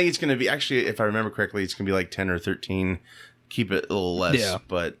 I think it's going to be actually, if I remember correctly, it's going to be like 10 or 13. Keep it a little less, Yeah.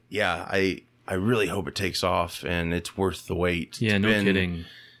 but yeah, I really hope it takes off and it's worth the wait. yeah, It's no been- kidding.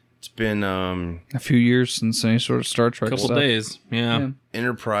 It's been A few years since any sort of Star Trek Couple stuff. days. Yeah. Yeah.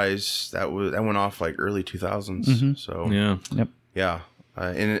 Enterprise that went off like early 2000s. So Yeah. Yep. yeah,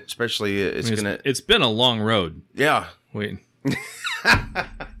 and especially It's been a long road. yeah, Wait.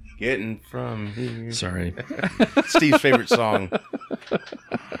 getting from here. Sorry. Steve's favorite song.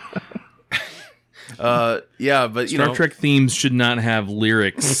 Yeah, but you Star know, Trek themes should not have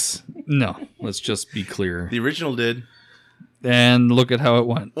lyrics. No. Let's just be clear. the original did. And look at how it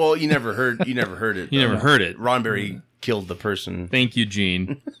went. Well, you never heard it. You though. never heard it. Ronberry killed the person. Thank you,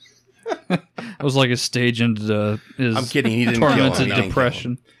 Gene. It was like a stage into his I'm kidding. He didn't kill him. tormented He didn't kill him.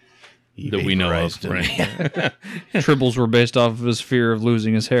 depression. He That we know of. vaporized him. Right. Tribbles were based off of his fear of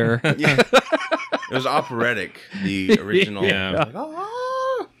losing his hair. Yeah, it was operatic. The original. Yeah. Like,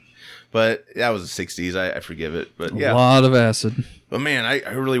 "Ah." But that was the 60s. I forgive it. But A yeah. lot of acid. But man, I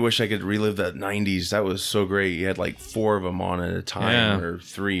really wish I could relive that 90s. That was so great. You had like 4 of them on at a time, Yeah. or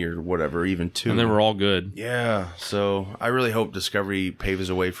 3 or whatever, even 2. And they were all good. Yeah. So I really hope Discovery paves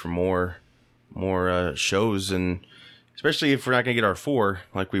the way for more shows, and especially if we're not going to get our 4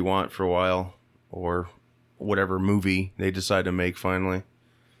 like we want for a while, or whatever movie they decide to make finally.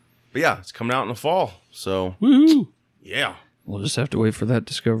 But yeah, it's coming out in the fall. So Woohoo! yeah. We'll just have to wait for that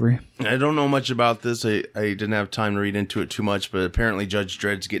discovery. I don't know much about this. I didn't have time to read into it too much, but apparently Judge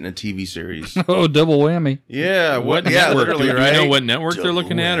Dredd's getting a TV series. Oh, double whammy. Yeah, What yeah, network? literally, Do right? you know what network they're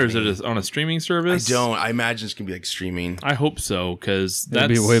looking at, or is it Double on a streaming I service? don't. I imagine it's gonna be like streaming. I hope so, because That'd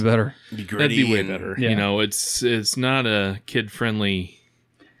be way better. Be That'd gritty be way and- better. Yeah. You know, it's not a kid friendly.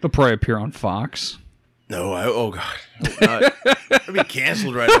 It'll probably appear on Fox. No, oh god, it'll be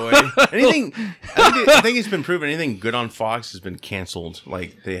canceled right away. Anything, I think it's been proven. Anything good on Fox has been canceled.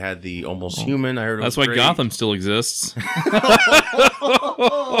 Like they had the Almost Human. I heard it That's was why great. Gotham still exists.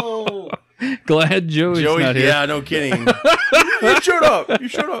 Glad Joey's Joey, not here. yeah, no kidding. You shut up. You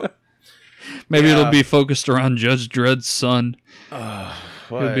shut up. Maybe Yeah. it'll be focused around Judge Dredd's son.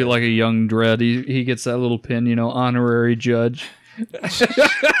 It'll be like a young Dredd. He gets that little pin, honorary judge.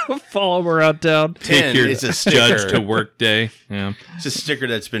 Follow him around town. Ten, Your it's a judge sticker. to work day. Yeah. It's a sticker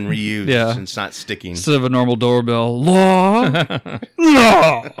that's been reused Yeah. and it's not sticking. Instead of a normal doorbell. Law.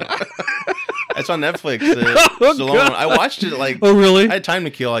 Law. It's on Netflix. Stallone. I watched it like. Oh, really? I had time to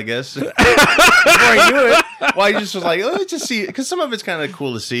kill, I guess. Before I knew it, well, I just was like, let's just see, because some of it's kind of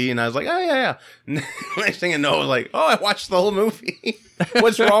cool to see, and I was like, oh yeah. Next thing I know, I was like, oh, I watched the whole movie.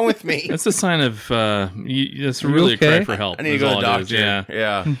 What's wrong with me? That's a sign of that's really okay? a cry for help. I need to is go to all the it is. doctor.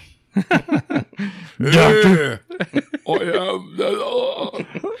 Yeah.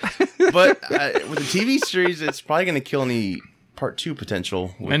 But with the TV series, it's probably going to kill any part 2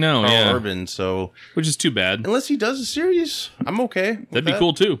 potential with I know, Carl yeah. Urban. So Which is too bad. unless he does a series, I'm okay. with That'd be that.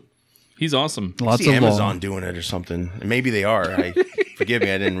 cool too. He's awesome. Lots See of Amazon law. doing it or something. And maybe they are. Forgive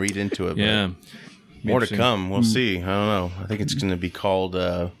me, I didn't read into it. But Yeah. more to Interesting. come. We'll see. I don't know. I think it's going to be called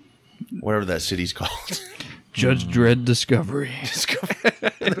whatever that city's called. Judge Dredd Discovery.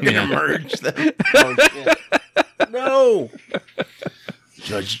 They're going to merge them. Oh, shit. No.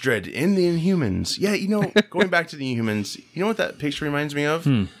 Judge Dredd in the Inhumans. Yeah, going back to the Inhumans, you know what that picture reminds me of?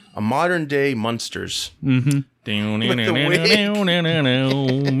 A modern day Munsters. Not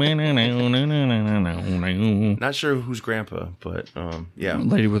Not sure who's grandpa, but yeah.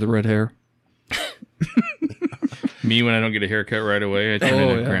 Lady with the red hair. Me when I don't get a haircut right away, I turn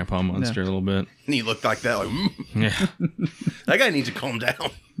into yeah. Grandpa Monster a little bit. And he looked like that. Like, Yeah, that guy needs to calm down.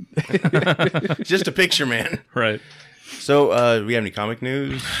 Just a picture, man. right. So, do we have any comic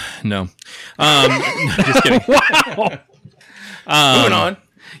news? No, just kidding. Moving on.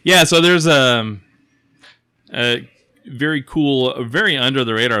 Yeah, so there's a very cool, very under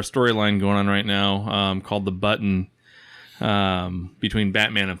the radar storyline going on right now called The Button between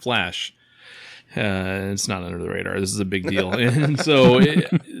Batman and Flash. It's not under the radar. This is a big deal. And so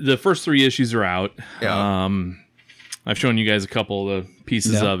the first 3 issues are out. Yeah. I've shown you guys a couple of the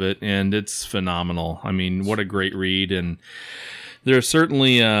pieces Yeah. of it, and it's phenomenal. I mean, what a great read. And they're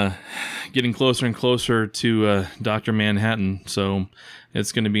certainly getting closer and closer to Dr. Manhattan. So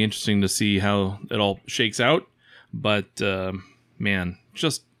it's going to be interesting to see how it all shakes out. But, man,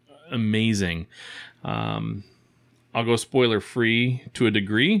 just amazing. I'll go spoiler free to a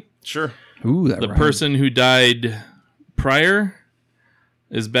degree. Sure. Ooh, that The rhymed. person who died prior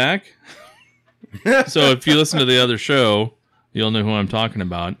is back. So if you listen to the other show, you'll know who I'm talking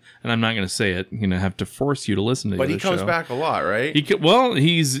about. And I'm not going to say it. I'm going to have to force you to listen to the But other he comes show. back a lot, right?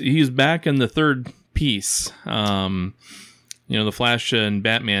 He's back in the 3rd piece. The Flash and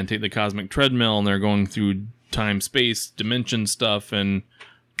Batman take the cosmic treadmill and they're going through time, space, dimension stuff, and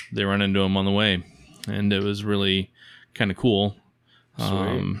they run into him on the way. And it was really kind of cool.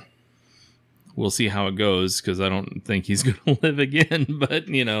 We'll see how it goes because I don't think he's going to live again. But,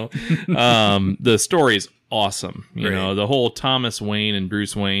 the story's awesome. You Right. know, the whole Thomas Wayne and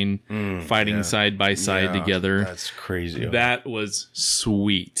Bruce Wayne fighting side by side Yeah, together. That's crazy. That was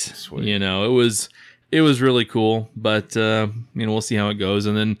sweet. You know, it was really cool, but we'll see how it goes.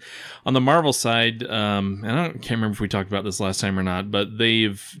 And then on the Marvel side, and can't remember if we talked about this last time or not, but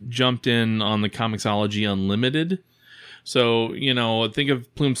they've jumped in on the Comixology Unlimited. So, think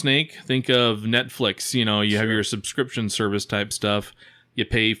of Plume Snake, think of Netflix. You have your subscription service type stuff. You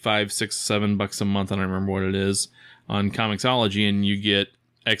pay $5, $6, $7 a month. I don't remember what it is on Comixology, and you get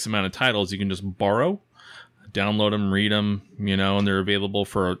X amount of titles you can just borrow, download them, read them, and they're available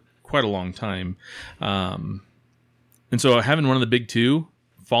for quite a long time. And so having one of the big 2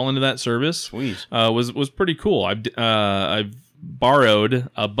 fall into that service Sweet. was pretty cool. I've borrowed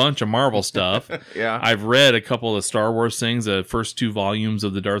a bunch of Marvel stuff. Yeah. I've read a couple of Star Wars things, the first 2 volumes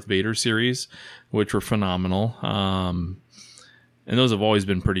of the Darth Vader series, which were phenomenal. And those have always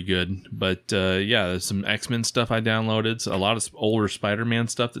been pretty good. But there's some X-Men stuff I downloaded, a lot of older Spider-Man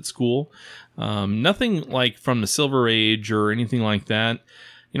stuff that's cool. Nothing like from the Silver Age or anything like that.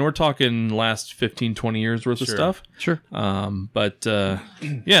 We're talking last 15, 20 years worth of stuff. Sure. I'm excited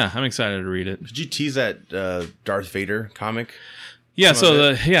to read it. Did you tease that Darth Vader comic? Yeah, Some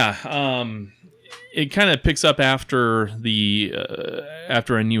of it kind of picks up after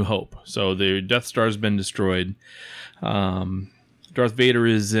after A New Hope. So the Death Star's been destroyed. Darth Vader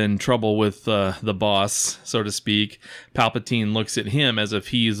is in trouble with the boss, so to speak. Palpatine looks at him as if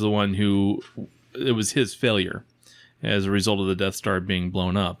he's the one who it was his failure as a result of the Death Star being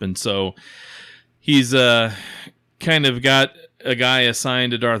blown up. And so he's kind of got a guy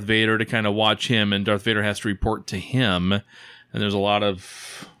assigned to Darth Vader to kind of watch him, and Darth Vader has to report to him. And there's a lot of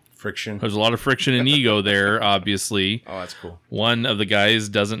Friction. friction and ego there, obviously. Oh, that's cool. One of the guys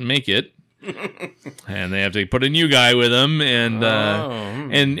doesn't make it. And they have to put a new guy with him,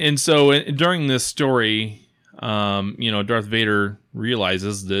 and so during this story, Darth Vader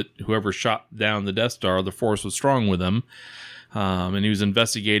realizes that whoever shot down the Death Star, the Force was strong with him. And he was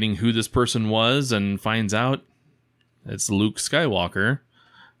investigating who this person was and finds out it's Luke Skywalker.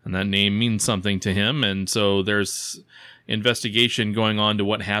 And that name means something to him. And so there's investigation going on to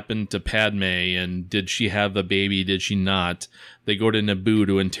what happened to Padme, and did she have a baby? Did she not? They go to Naboo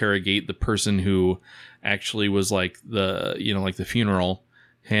to interrogate the person who actually was like the funeral,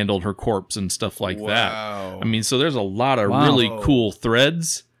 handled her corpse and stuff like that. I mean, so there's a lot of really cool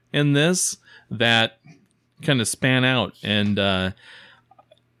threads in this that kind of span out. And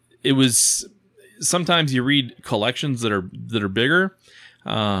it was, sometimes you read collections that are bigger,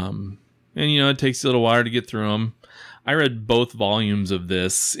 and it takes a little while to get through them. I read both volumes of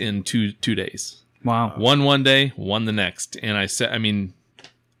this in two days. Wow. One day, one the next. And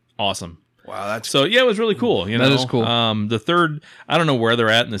awesome. Wow, that's so yeah, it was really cool. That is cool. The third, I don't know where they're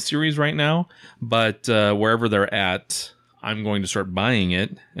at in the series right now, but wherever they're at, I'm going to start buying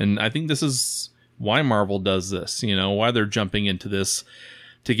it. And I think this is why Marvel does this, why they're jumping into this,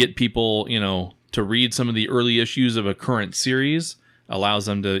 to get people, to read some of the early issues of a current series, allows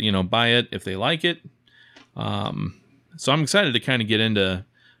them to, buy it if they like it. So I'm excited to kind of get into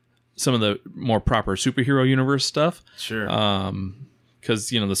some of the more proper superhero universe stuff. Sure. Because,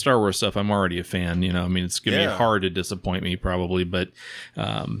 the Star Wars stuff, I'm already a fan. It's going to be hard to disappoint me probably. But,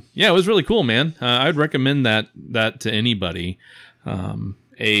 it was really cool, man. I'd recommend that to anybody.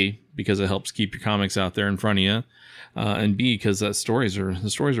 A, because it helps keep your comics out there in front of you. And B, because the stories are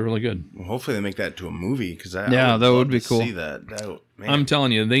really good. Well, hopefully they make that to a movie, because that would be cool. See that. Man. I'm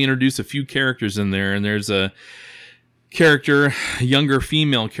telling you, they introduce a few characters in there, and there's a character, a younger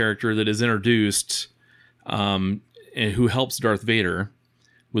female character that is introduced, who helps Darth Vader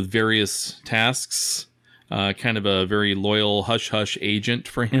with various tasks, kind of a very loyal hush-hush agent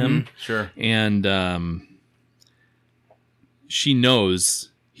for him. Sure. And she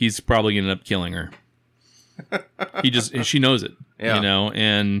knows he's probably going to end up killing her. She knows it,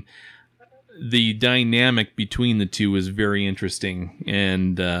 and the dynamic between the two is very interesting.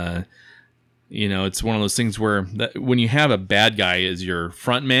 And, it's one of those things where when you have a bad guy as your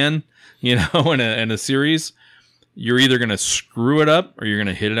front man, in a series, you're either going to screw it up or you're going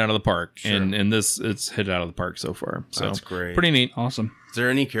to hit it out of the park. Sure. And it's hit it out of the park so far. So that's great. Pretty neat. Awesome. Is there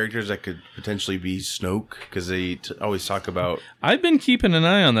any characters that could potentially be Snoke? Because they always talk about... I've been keeping an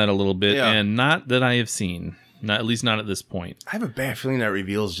eye on that a little bit, and not that I have seen. At least not at this point. I have a bad feeling that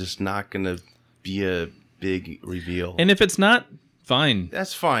reveal is just not going to be a big reveal. And if it's not, fine.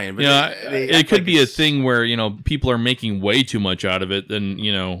 That's fine. But it could be a thing where, people are making way too much out of it than,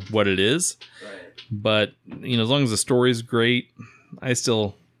 what it is. Right. But, as long as the story's great, I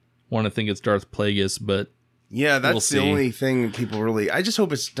still want to think it's Darth Plagueis, but... Yeah, that's the only thing people really... I just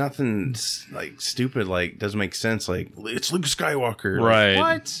hope it's nothing, stupid, doesn't make sense. It's Luke Skywalker. Right.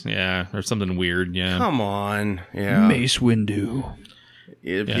 What? Yeah, or something weird, yeah. Come on. Yeah. Mace Windu.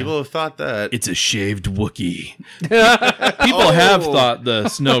 Yeah, people have thought that. It's a shaved Wookiee. People have thought the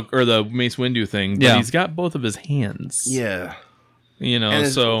Snoke or the Mace Windu thing, but he's got both of his hands. Yeah. And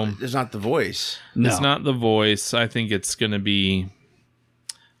so... It's not the voice. No. It's not the voice. I think it's going to be...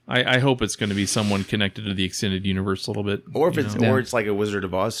 I hope it's going to be someone connected to the extended universe a little bit. Or if it's like a Wizard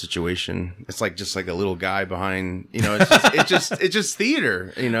of Oz situation. It's just like a little guy behind, it's just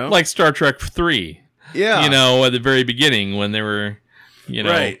theater, Like Star Trek 3. Yeah. At the very beginning when they were,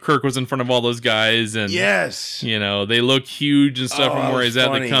 right. Kirk was in front of all those guys and yes. They look huge and stuff from where he's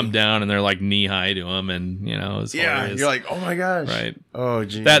at. They come down and they're like knee high to him and, it's hilarious. You're like, oh my gosh. Right. Oh,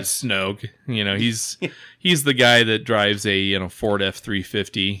 geez. That's Snoke. He's the guy that drives a Ford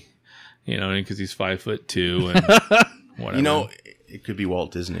F-350, because he's 5'2" and whatever. It could be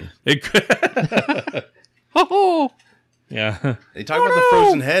Walt Disney. It could. Yeah. They talk about the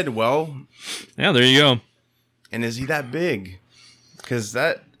frozen head. Well, yeah, there you go. And is he that big? Because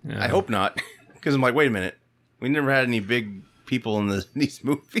I hope not. Because I'm like, wait a minute. We never had any big people in these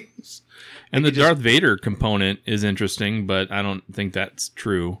movies. And the Darth Vader component is interesting, but I don't think that's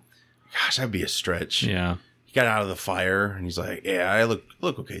true. Gosh, that'd be a stretch. Yeah. He got out of the fire, and he's like, yeah, I look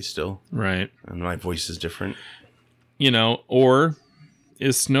okay still. Right. And my voice is different. Or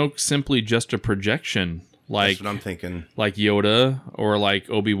is Snoke simply just a projection? That's what I'm thinking. Like Yoda or like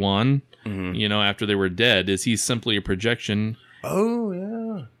Obi-Wan, after they were dead. Is he simply a projection? Oh,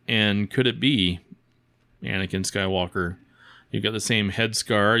 yeah. And could it be Anakin Skywalker? You've got the same head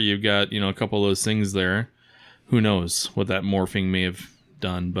scar. You've got, a couple of those things there. Who knows what that morphing may have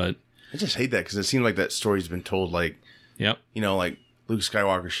done, but... I just hate that because it seems like that story's been told yep. Luke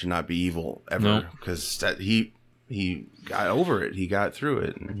Skywalker should not be evil ever because that he got over it. He got through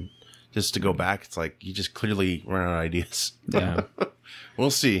it. And just to go back, it's like you just clearly run out of ideas. Yeah. We'll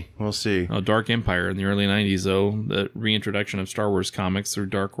see. Dark Empire in the early 90s, though, the reintroduction of Star Wars comics through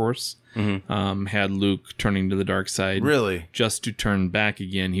Dark Horse had Luke turning to the dark side. Really? Just to turn back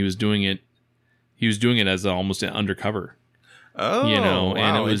again. He was doing it as almost an undercover. Oh, and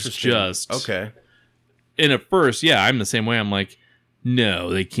wow, it was just... Okay. And at first, yeah, I'm the same way. I'm like, no,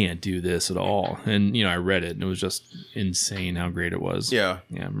 they can't do this at all. And, I read it, and it was just insane how great it was. Yeah.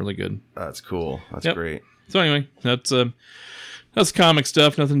 Yeah, really good. That's cool. That's Yep. great. So anyway, that's comic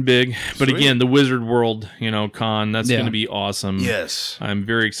stuff, nothing big. But Sweet. again, the Wizard World, con, that's Yeah. going to be awesome. Yes. I'm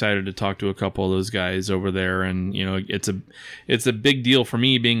very excited to talk to a couple of those guys over there, and it's a big deal for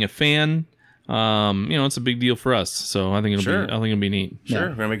me being a fan. It's a big deal for us. So I think it'll be neat. Sure. We're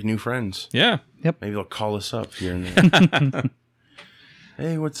going to make new friends. Yeah. Maybe they'll call us up here and there.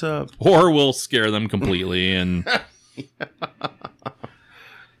 Hey, what's up? Or we'll scare them completely and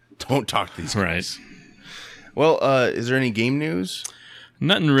Don't talk to these guys. right. Well, is there any game news?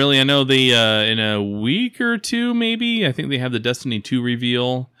 Nothing really. I know they in a week or two, maybe. I think they have the Destiny 2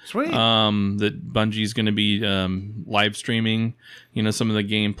 reveal. Sweet. That Bungie's going to be live streaming, some of the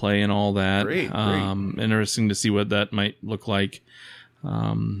gameplay and all that. Great. Interesting to see what that might look like.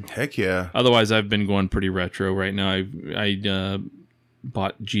 Heck yeah. Otherwise, I've been going pretty retro right now. I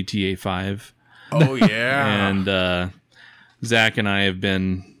bought GTA 5, Oh, yeah. and Zach and I have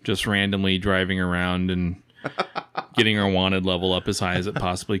been just randomly driving around and getting our wanted level up as high as it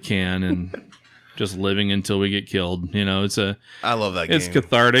possibly can, and just living until we get killed. I love that game. It's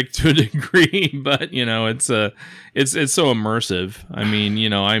cathartic to a degree, but it's so immersive. I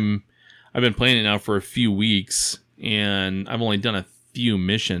mean, I've been playing it now for a few weeks, and I've only done a few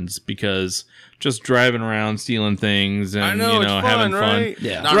missions because just driving around stealing things and I know, it's fun, having right? fun.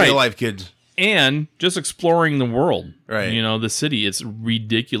 Yeah. Not Right. real life, kids. And just exploring the world. Right. The city. It's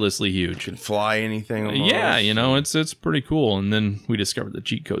ridiculously huge. Can fly anything. Almost. Yeah, it's pretty cool. And then we discovered the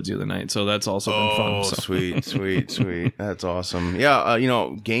cheat codes the other night, so that's also been fun. Oh, So. sweet. That's awesome. Yeah,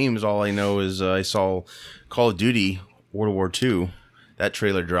 games, all I know is I saw Call of Duty World War II. That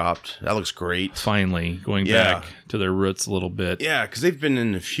trailer dropped. That looks great. Finally going Yeah. back to their roots a little bit. Yeah, because they've been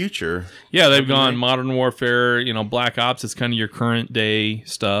in the future. Yeah, they've gone Modern Warfare, Black Ops is kind of your current day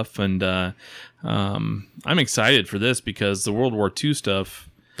stuff. And I'm excited for this because the World War II stuff,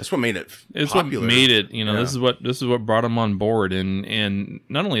 That's what made it it's popular. what made it, Yeah. this is what brought them on board. And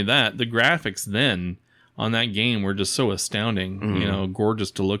not only that, the graphics then on that game were just so astounding, Mm-hmm. gorgeous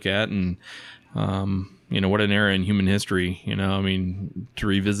to look at. And, what an era in human history, to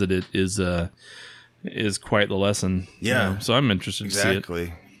revisit it is quite the lesson. Yeah. So I'm interested to see it.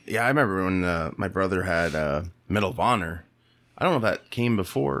 Exactly. Yeah, I remember when my brother had Medal of Honor. I don't know if that came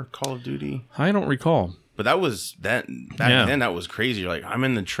before Call of Duty, I don't recall. but that was that back Yeah. then. That was crazy. You're like, I'm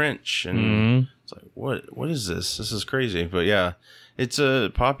in the trench, and Mm-hmm. it's like, what is this? This is crazy. But yeah, it's a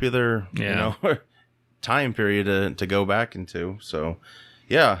popular, time period to go back into. So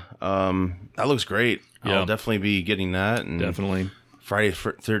yeah, that looks great. Yeah. I'll definitely be getting that. And Definitely. Friday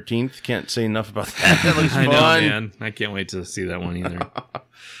 13th. Can't say enough about that. That looks I fun. know, man. I can't wait to see that one either.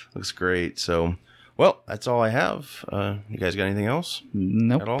 Looks great. So, well, that's all I have. You guys got anything else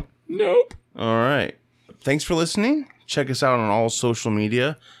Nope. at all? Nope. All right. Thanks for listening. Check us out on all social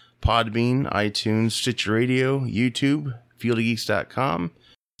media: Podbean, iTunes, Stitcher Radio, YouTube, fieldofgeeks.com.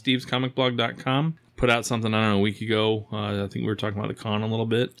 StevesComicBlog.com put out something, I don't know, a week ago. I think we were talking about the con a little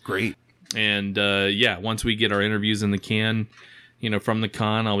bit. Great. And once we get our interviews in the can, from the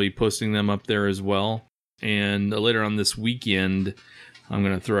con, I'll be posting them up there as well. And later on this weekend, I'm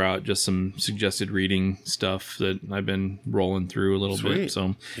going to throw out just some suggested reading stuff that I've been rolling through a little bit. Sweet.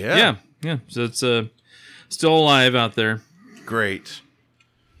 So, Yeah. So it's still alive out there. Great.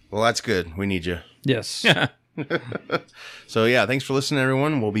 Well, that's good. We need you. Yes. So, yeah, thanks for listening,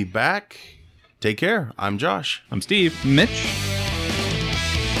 everyone. We'll be back. Take care. I'm Josh. I'm Steve. Mitch.